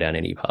 You can go down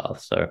any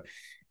path. So,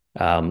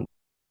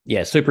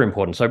 super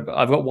important. So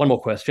I've got one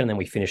more question, then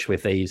we finish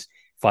with these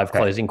 5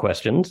 closing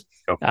questions.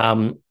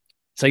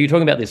 So you're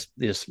talking about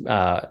this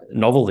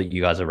novel that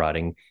you guys are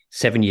writing,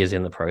 7 years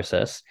in the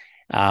process.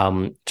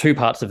 Two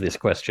parts of this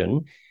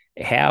question.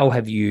 How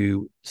have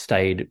you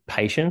stayed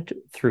patient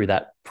through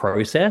that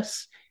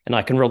process? And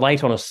I can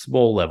relate on a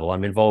small level.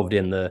 I'm involved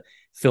in the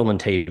film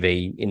and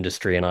TV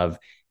industry, and I've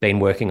been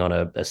working on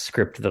a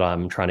script that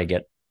I'm trying to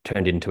get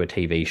turned into a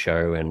TV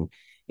show. And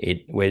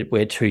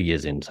we're 2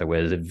 years in, so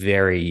we're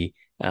very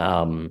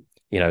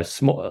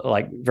small,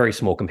 like very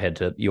small compared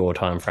to your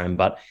time frame.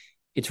 But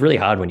it's really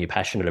hard when you're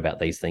passionate about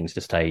these things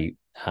to stay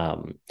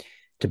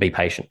to be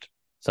patient.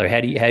 So how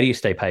do you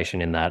stay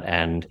patient in that?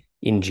 And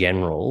in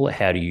general,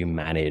 how do you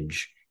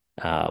manage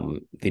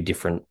the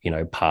different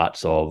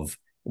parts of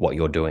what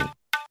you're doing?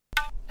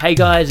 Hey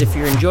guys, if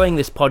you're enjoying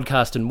this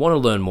podcast and want to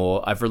learn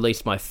more, I've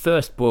released my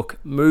first book,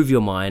 Move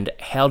Your Mind: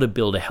 How to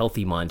Build a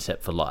Healthy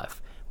Mindset for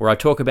Life, where I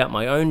talk about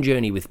my own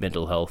journey with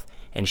mental health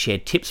and share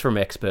tips from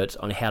experts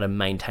on how to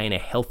maintain a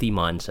healthy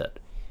mindset.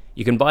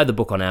 You can buy the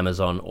book on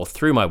Amazon or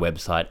through my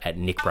website at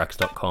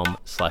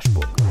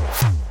nickbracks.com/book.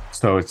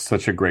 So it's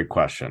such a great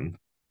question.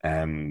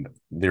 And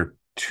there are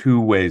two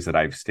ways that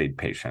I've stayed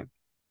patient.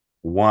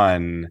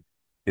 One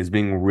is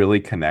being really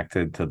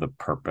connected to the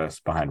purpose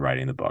behind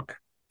writing the book,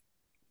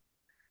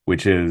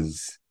 which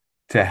is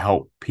to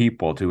help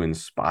people, to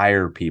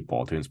inspire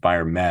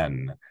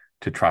men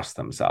to trust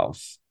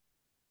themselves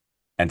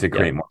and to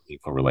create more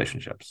meaningful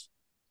relationships.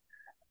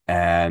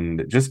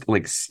 And just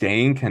like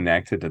staying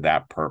connected to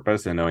that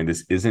purpose and knowing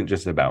this isn't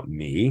just about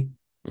me.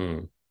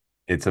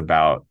 It's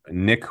about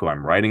Nick, who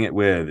I'm writing it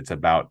with. It's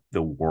about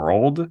the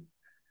world.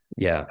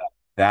 Yeah.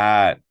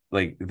 That's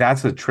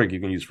a trick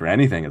you can use for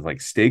anything, is like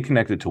stay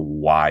connected to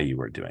why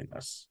you are doing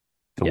this,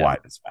 to why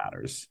this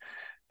matters.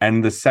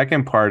 And the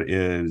second part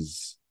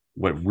is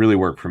what really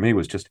worked for me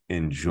was just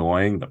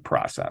enjoying the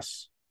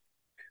process,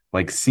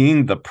 like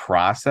seeing the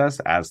process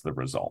as the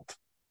result.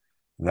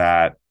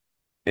 That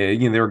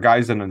there were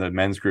guys in the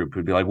men's group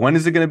who'd be like, when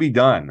is it going to be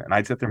done? And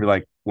I'd sit there and be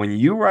like, when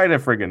you write a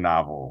friggin'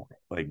 novel,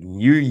 like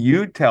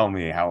you tell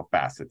me how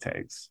fast it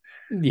takes.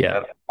 Yeah.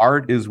 That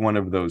art is one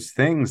of those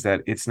things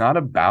that it's not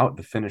about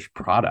the finished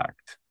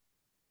product.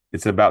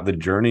 It's about the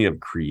journey of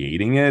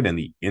creating it and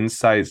the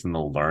insights and the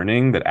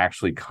learning that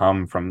actually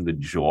come from the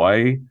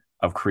joy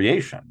of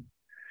creation.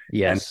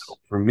 Yes. And so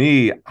for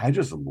me, I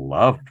just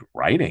loved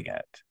writing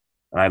it.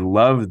 And I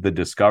loved the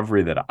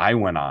discovery that I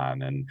went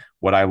on and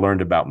what I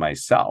learned about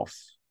myself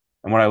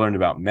and what I learned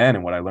about men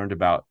and what I learned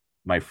about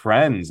my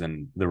friends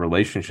and the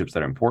relationships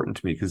that are important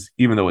to me. Because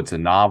even though it's a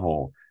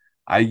novel,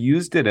 I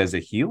used it as a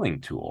healing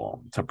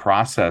tool to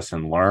process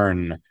and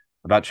learn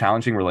about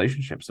challenging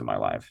relationships in my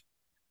life.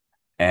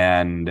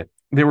 And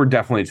there were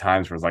definitely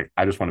times where it's like,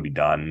 I just want to be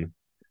done.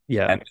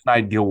 Yeah. And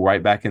I deal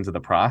right back into the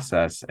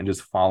process and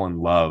just fall in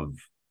love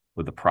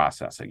with the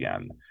process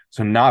again.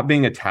 So not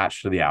being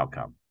attached to the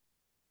outcome.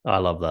 I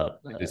love that.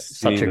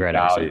 Such a great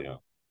value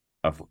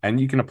and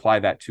you can apply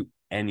that to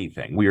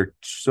anything. We are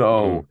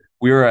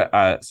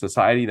a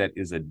society that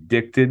is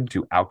addicted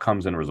to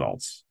outcomes and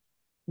results.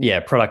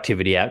 Yeah,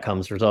 productivity,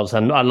 outcomes, results.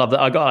 And I love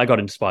that. I got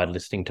inspired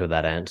listening to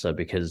that answer,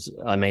 because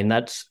I mean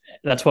that's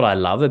what I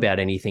love about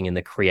anything in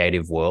the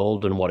creative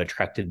world, and what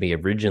attracted me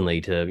originally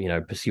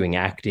to pursuing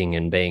acting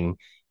and being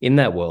in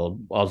that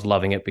world. I was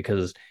loving it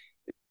because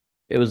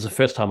it was the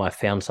first time I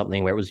found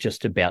something where it was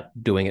just about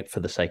doing it for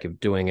the sake of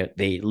doing it.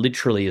 There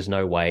literally is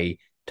no way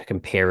to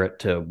compare it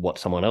to what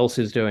someone else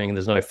is doing.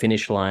 There's no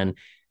finish line.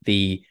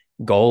 The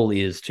goal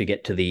is to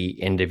get to the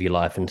end of your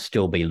life and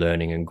still be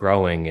learning and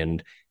growing.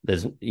 And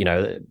there's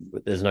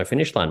no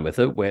finish line with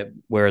it.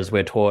 Whereas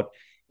we're taught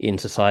in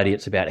society,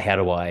 it's about, how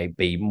do I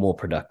be more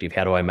productive?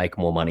 How do I make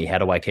more money? How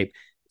do I keep,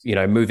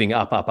 moving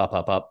up?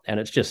 And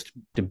it's just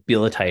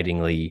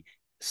debilitatingly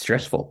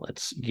stressful.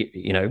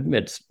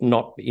 It's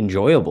not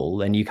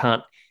enjoyable, and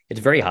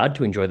it's very hard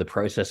to enjoy the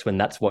process when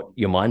that's what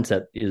your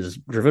mindset is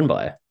driven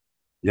by.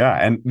 Yeah.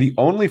 And the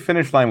only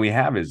finish line we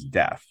have is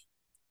death.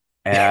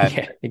 And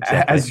yeah,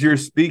 exactly. As you're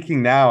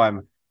speaking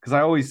now, because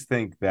I always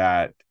think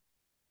that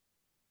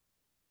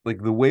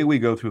like the way we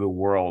go through the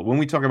world, when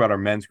we talk about our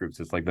men's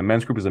groups, it's like the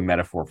men's group is a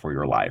metaphor for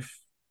your life.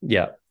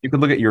 Yeah. You could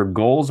look at your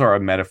goals are a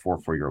metaphor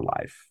for your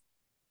life.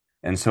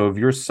 And so if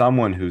you're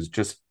someone who's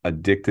just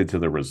addicted to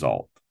the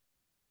result,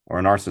 or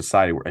in our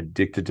society, we're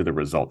addicted to the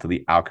result, to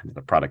the outcome, to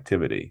the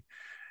productivity,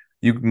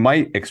 you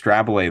might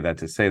extrapolate that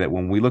to say that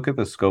when we look at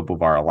the scope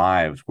of our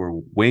lives, we're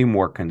way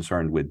more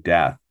concerned with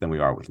death than we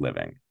are with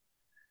living,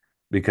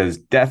 because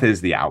death is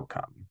the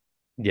outcome.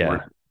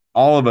 Yeah.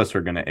 All of us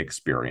are going to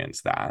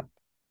experience that.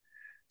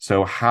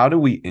 So how do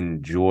we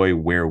enjoy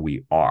where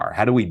we are?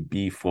 How do we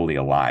be fully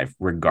alive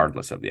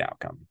regardless of the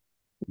outcome?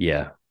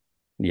 Yeah.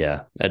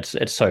 Yeah.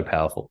 It's so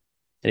powerful.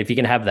 And if you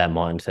can have that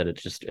mindset,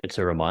 it's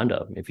a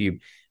reminder. If you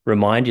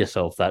remind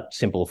yourself that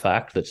simple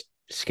fact that's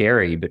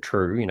scary but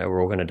true, we're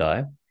all going to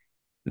die,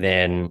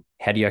 then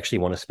how do you actually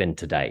want to spend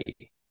today?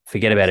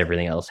 Forget about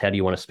everything else. How do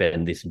you want to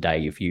spend this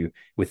day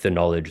with the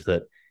knowledge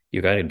that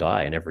you're going to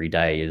die, and every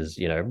day is,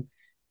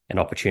 an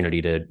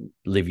opportunity to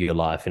live your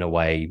life in a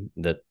way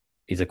that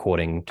is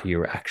according to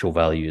your actual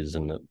values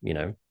and,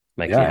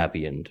 makes you Yeah.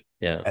 happy. And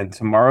yeah, And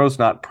tomorrow's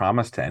not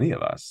promised to any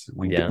of us.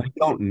 yeah, We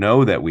don't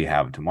know that we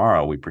have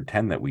tomorrow. We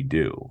pretend that we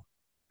do.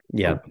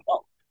 yeah, But we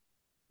don't.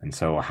 And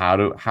so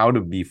how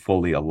to be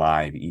fully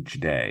alive each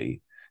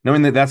day,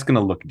 knowing that that's going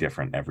to look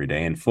different every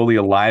day. And fully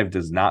alive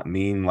does not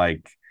mean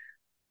like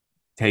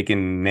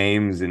taking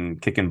names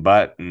and kicking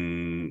butt,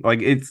 and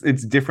like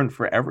it's different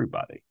for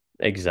everybody.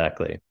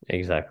 exactly,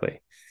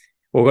 exactly.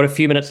 Well, we've got a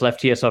few minutes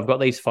left here, so I've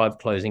got these 5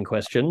 closing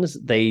questions.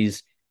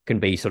 These can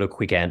be sort of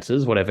quick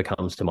answers, whatever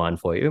comes to mind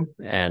for you,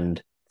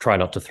 and try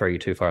not to throw you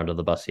too far under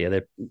the bus here.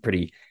 They're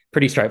pretty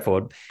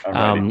straightforward.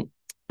 I'm ready.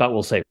 But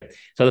we'll see.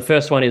 So the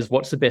first one is,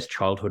 what's the best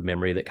childhood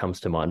memory that comes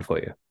to mind for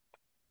you?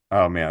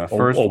 Oh man, the Or,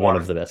 first or one one,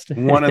 of the best.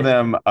 one of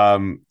them.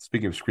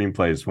 Speaking of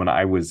screenplays, when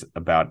I was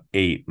about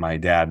 8, my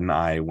dad and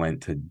I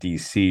went to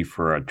DC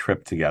for a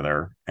trip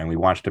together, and we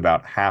watched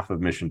about half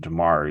of Mission to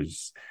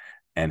Mars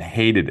and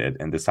hated it,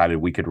 and decided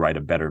we could write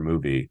a better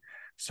movie.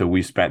 So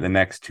we spent the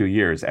next 2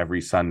 years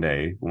every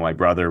Sunday, when my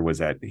brother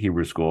was at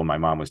Hebrew school and my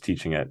mom was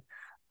teaching it.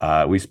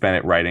 We spent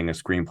it writing a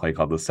screenplay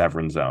called The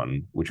Severn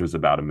Zone, which was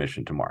about a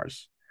mission to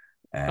Mars.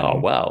 Oh,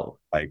 And wow.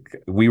 like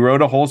we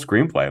wrote a whole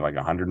screenplay, like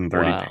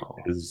 130 Wow.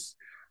 pages.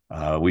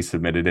 We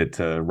submitted it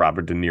to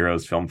Robert De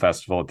Niro's film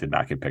festival. It did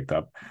not get picked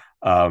up.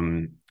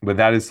 But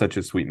that is such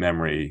a sweet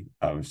memory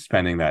of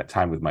spending that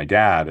time with my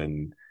dad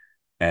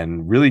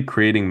and really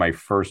creating my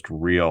first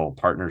real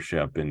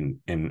partnership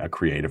in a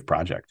creative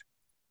project.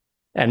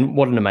 And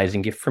what an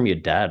amazing gift from your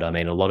dad. I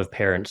mean, a lot of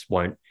parents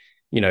won't,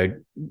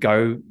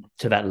 go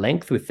to that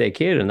length with their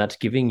kid, and that's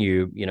giving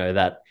you,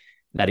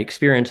 that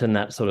experience and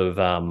that sort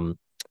of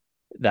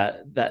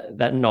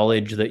that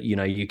knowledge that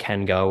you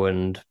can go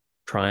and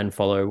try and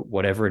follow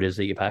whatever it is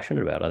that you're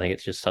passionate about. I think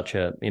it's just such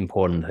an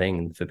important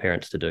thing for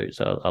parents to do.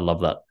 So I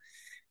love that.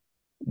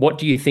 What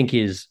do you think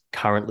is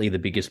currently the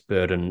biggest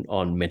burden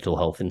on mental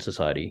health in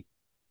society?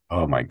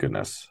 Oh my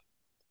goodness.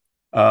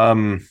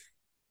 Um,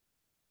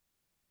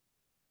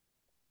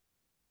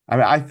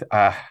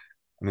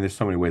 there's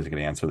so many ways I can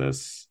answer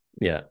this,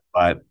 Yeah.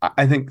 but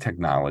I think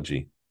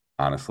technology,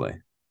 honestly.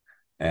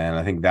 And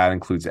I think that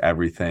includes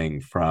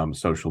everything from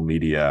social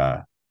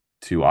media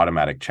to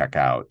automatic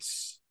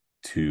checkouts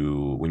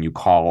to when you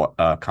call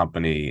a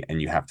company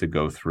and you have to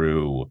go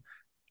through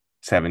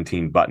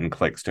 17 button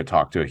clicks to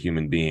talk to a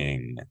human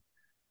being,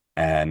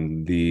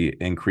 and the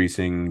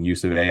increasing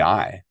use of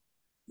AI,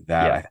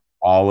 that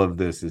all of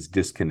this is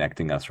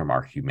disconnecting us from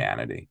our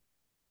humanity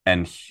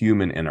and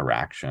human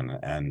interaction.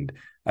 And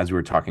as we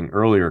were talking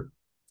earlier,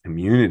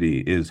 community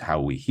is how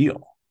we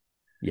heal.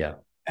 Yeah.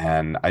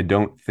 And I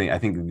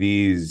think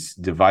these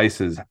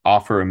devices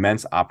offer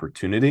immense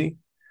opportunity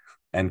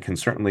and can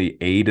certainly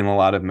aid in a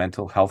lot of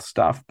mental health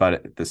stuff, but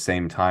at the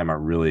same time are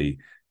really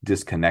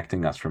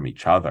disconnecting us from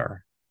each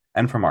other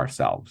and from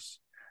ourselves.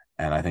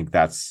 And I think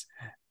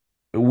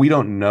we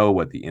don't know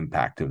what the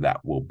impact of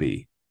that will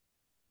be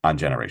on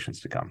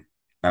generations to come.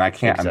 And I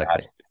can't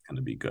imagine it's going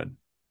to be good.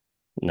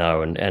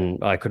 No,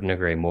 and I couldn't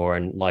agree more.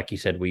 And like you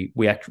said, we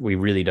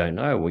really don't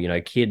know.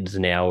 Well, kids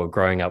now are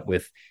growing up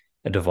with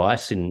a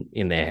device in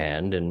their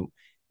hand, and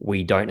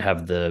we don't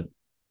have the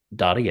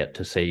data yet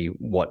to see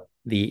what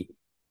the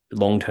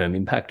long-term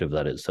impact of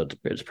that is. So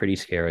it's pretty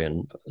scary,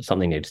 and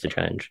something needs to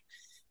change.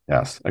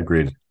 Yes,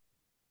 agreed.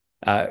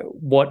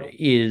 What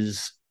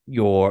is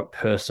your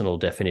personal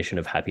definition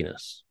of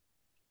happiness?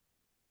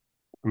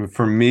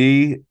 For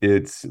me,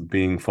 it's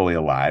being fully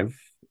alive.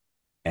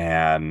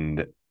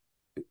 And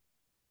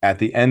at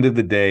the end of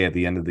the day, at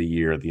the end of the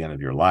year, at the end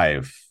of your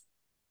life,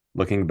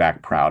 looking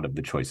back proud of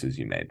the choices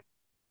you made.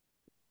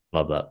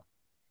 Love that.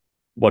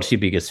 What's your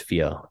biggest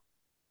fear?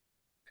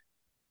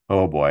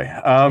 Oh boy.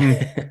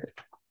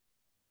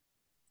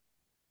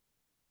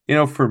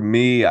 For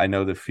me, I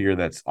know the fear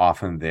that's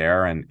often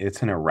there, and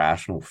it's an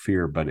irrational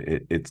fear, but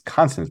it's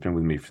constant. It's been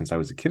with me since I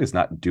was a kid, is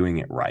not doing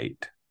it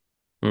right.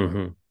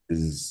 Mm-hmm.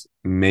 Is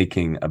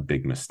making a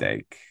big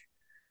mistake,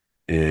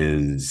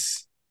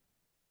 is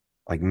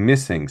like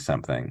missing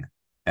something.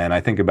 And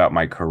I think about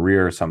my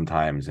career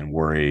sometimes and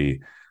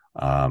worry,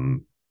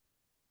 I'm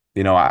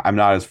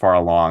not as far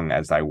along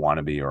as I want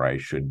to be or I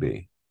should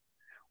be.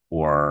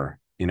 Or,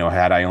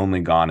 had I only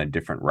gone a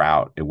different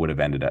route, it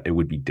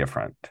would be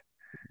different.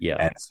 Yeah.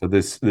 And so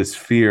this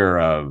fear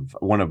of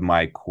one of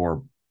my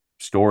core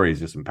stories,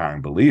 just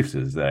empowering beliefs,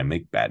 is that I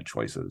make bad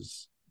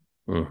choices.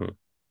 Mm-hmm.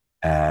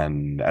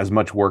 And as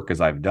much work as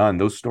I've done,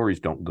 those stories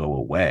don't go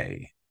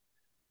away.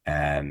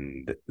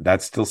 And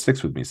that still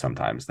sticks with me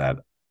sometimes, that,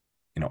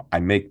 I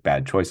make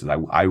bad choices.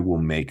 I will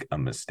make a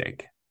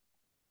mistake.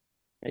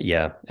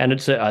 Yeah. And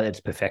it's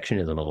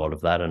perfectionism, a lot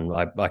of that. And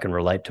I can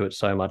relate to it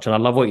so much. And I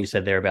love what you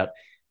said there about,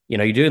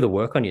 you do the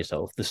work on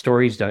yourself. The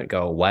stories don't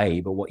go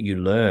away, but what you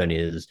learn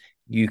is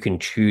you can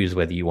choose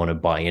whether you want to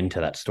buy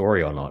into that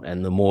story or not.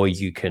 And the more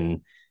you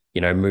can,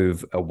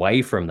 move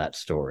away from that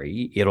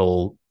story,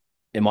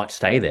 it might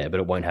stay there, but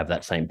it won't have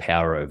that same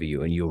power over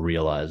you. And you'll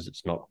realize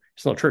it's not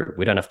true.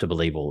 We don't have to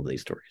believe all of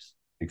these stories.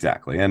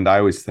 Exactly. And I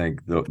always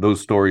think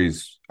those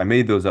stories, I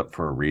made those up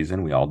for a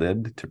reason. We all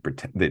did, to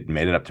protect. That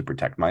made it up to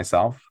protect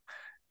myself,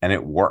 and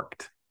it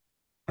worked.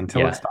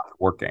 until it stops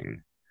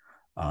working.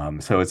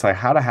 So it's like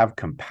how to have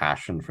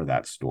compassion for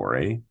that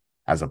story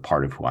as a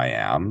part of who I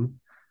am.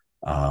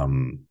 I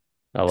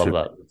love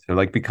that. To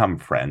like become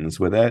friends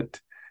with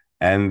it.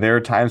 And there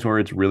are times where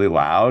it's really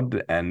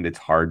loud and it's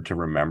hard to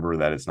remember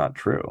that it's not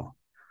true.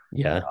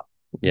 Yeah.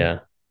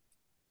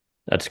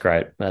 That's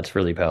great. That's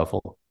really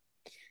powerful.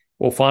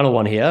 Well, final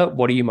one here.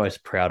 What are you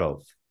most proud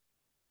of?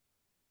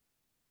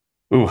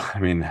 Ooh, I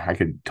mean, I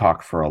could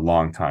talk for a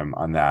long time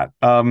on that.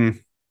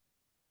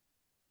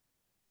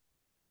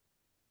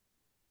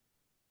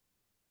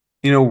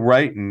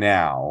 Right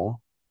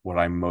now, what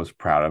I'm most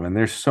proud of, and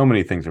there's so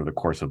many things over the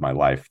course of my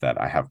life that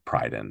I have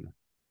pride in,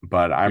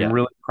 but I'm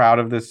really proud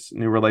of this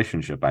new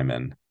relationship I'm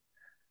in,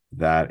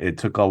 that it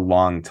took a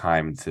long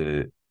time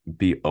to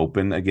be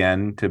open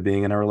again to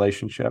being in a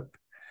relationship.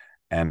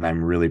 And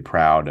I'm really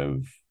proud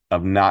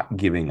of not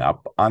giving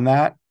up on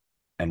that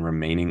and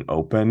remaining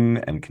open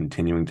and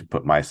continuing to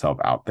put myself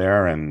out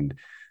there and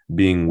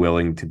being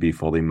willing to be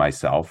fully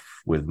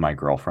myself with my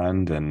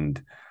girlfriend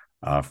and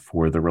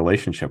for the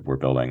relationship we're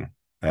building.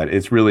 That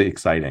it's really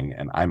exciting,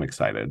 and I'm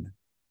excited,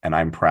 and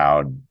I'm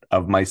proud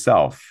of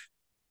myself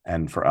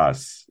and for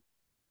us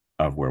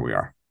of where we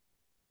are.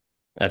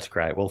 That's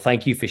great. Well,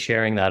 thank you for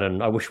sharing that,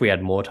 and I wish we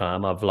had more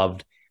time. I've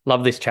loved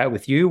this chat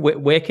with you.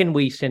 Where can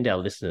we send our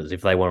listeners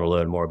if they want to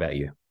learn more about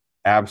you?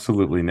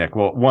 Absolutely, Nick.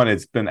 Well, one,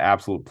 it's been an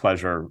absolute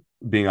pleasure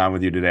being on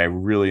with you today. I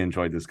really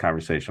enjoyed this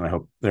conversation. I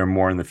hope there are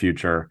more in the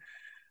future.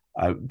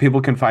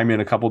 People can find me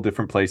in a couple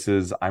different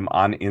places. I'm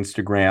on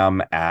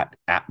Instagram at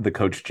the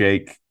Coach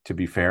Jake. To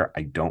be fair,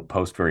 I don't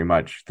post very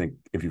much. I think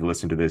if you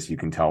listen to this, you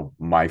can tell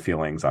my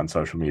feelings on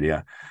social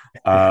media.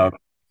 But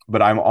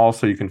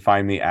you can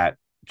find me at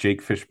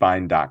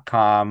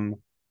jakefishbein.com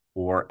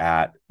or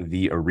at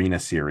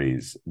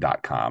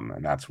thearenaseries.com.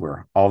 And that's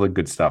where all the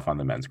good stuff on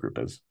the men's group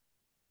is.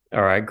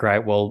 All right,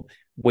 great. Well,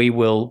 we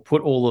will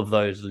put all of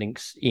those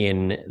links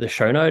in the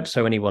show notes.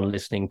 So anyone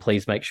listening,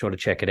 please make sure to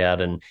check it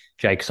out. And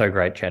Jake, so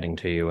great chatting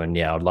to you. And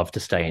yeah, I'd love to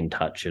stay in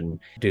touch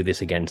and do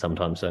this again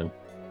sometime soon.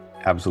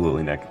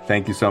 Absolutely, Nick.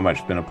 Thank you so much.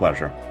 It's been a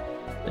pleasure.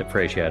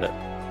 Appreciate it.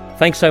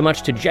 Thanks so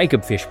much to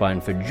Jacob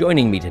Fishbein for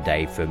joining me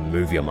today for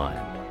Move Your Mind.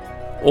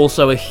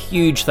 Also, a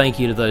huge thank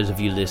you to those of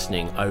you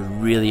listening. I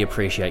really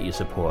appreciate your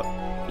support.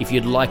 If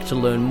you'd like to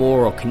learn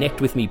more or connect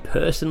with me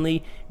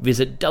personally,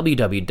 visit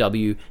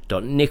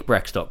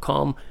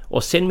www.nickbrax.com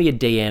or send me a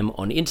DM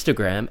on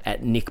Instagram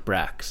at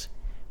nickbrax.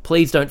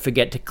 Please don't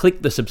forget to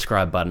click the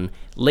subscribe button,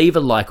 leave a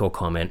like or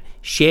comment,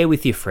 share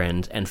with your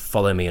friends, and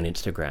follow me on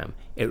Instagram.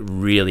 It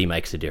really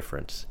makes a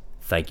difference.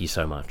 Thank you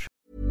so much.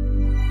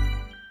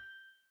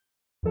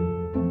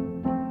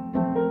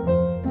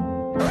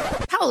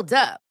 Hold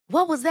up.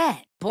 What was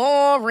that?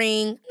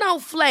 Boring. No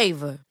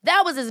flavor.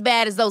 That was as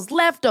bad as those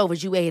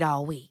leftovers you ate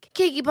all week.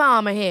 Keke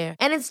Palmer here,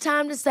 and it's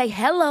time to say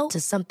hello to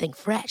something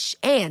fresh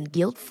and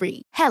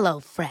guilt-free. Hello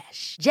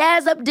Fresh.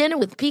 Jazz up dinner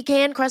with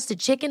pecan-crusted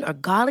chicken or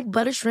garlic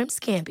butter shrimp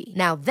scampi.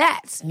 Now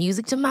that's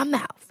music to my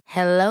mouth.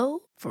 Hello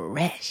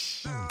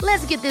Fresh.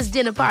 Let's get this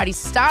dinner party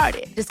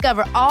started.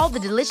 Discover all the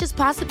delicious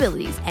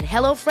possibilities at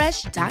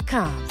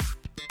HelloFresh.com.